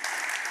our panel.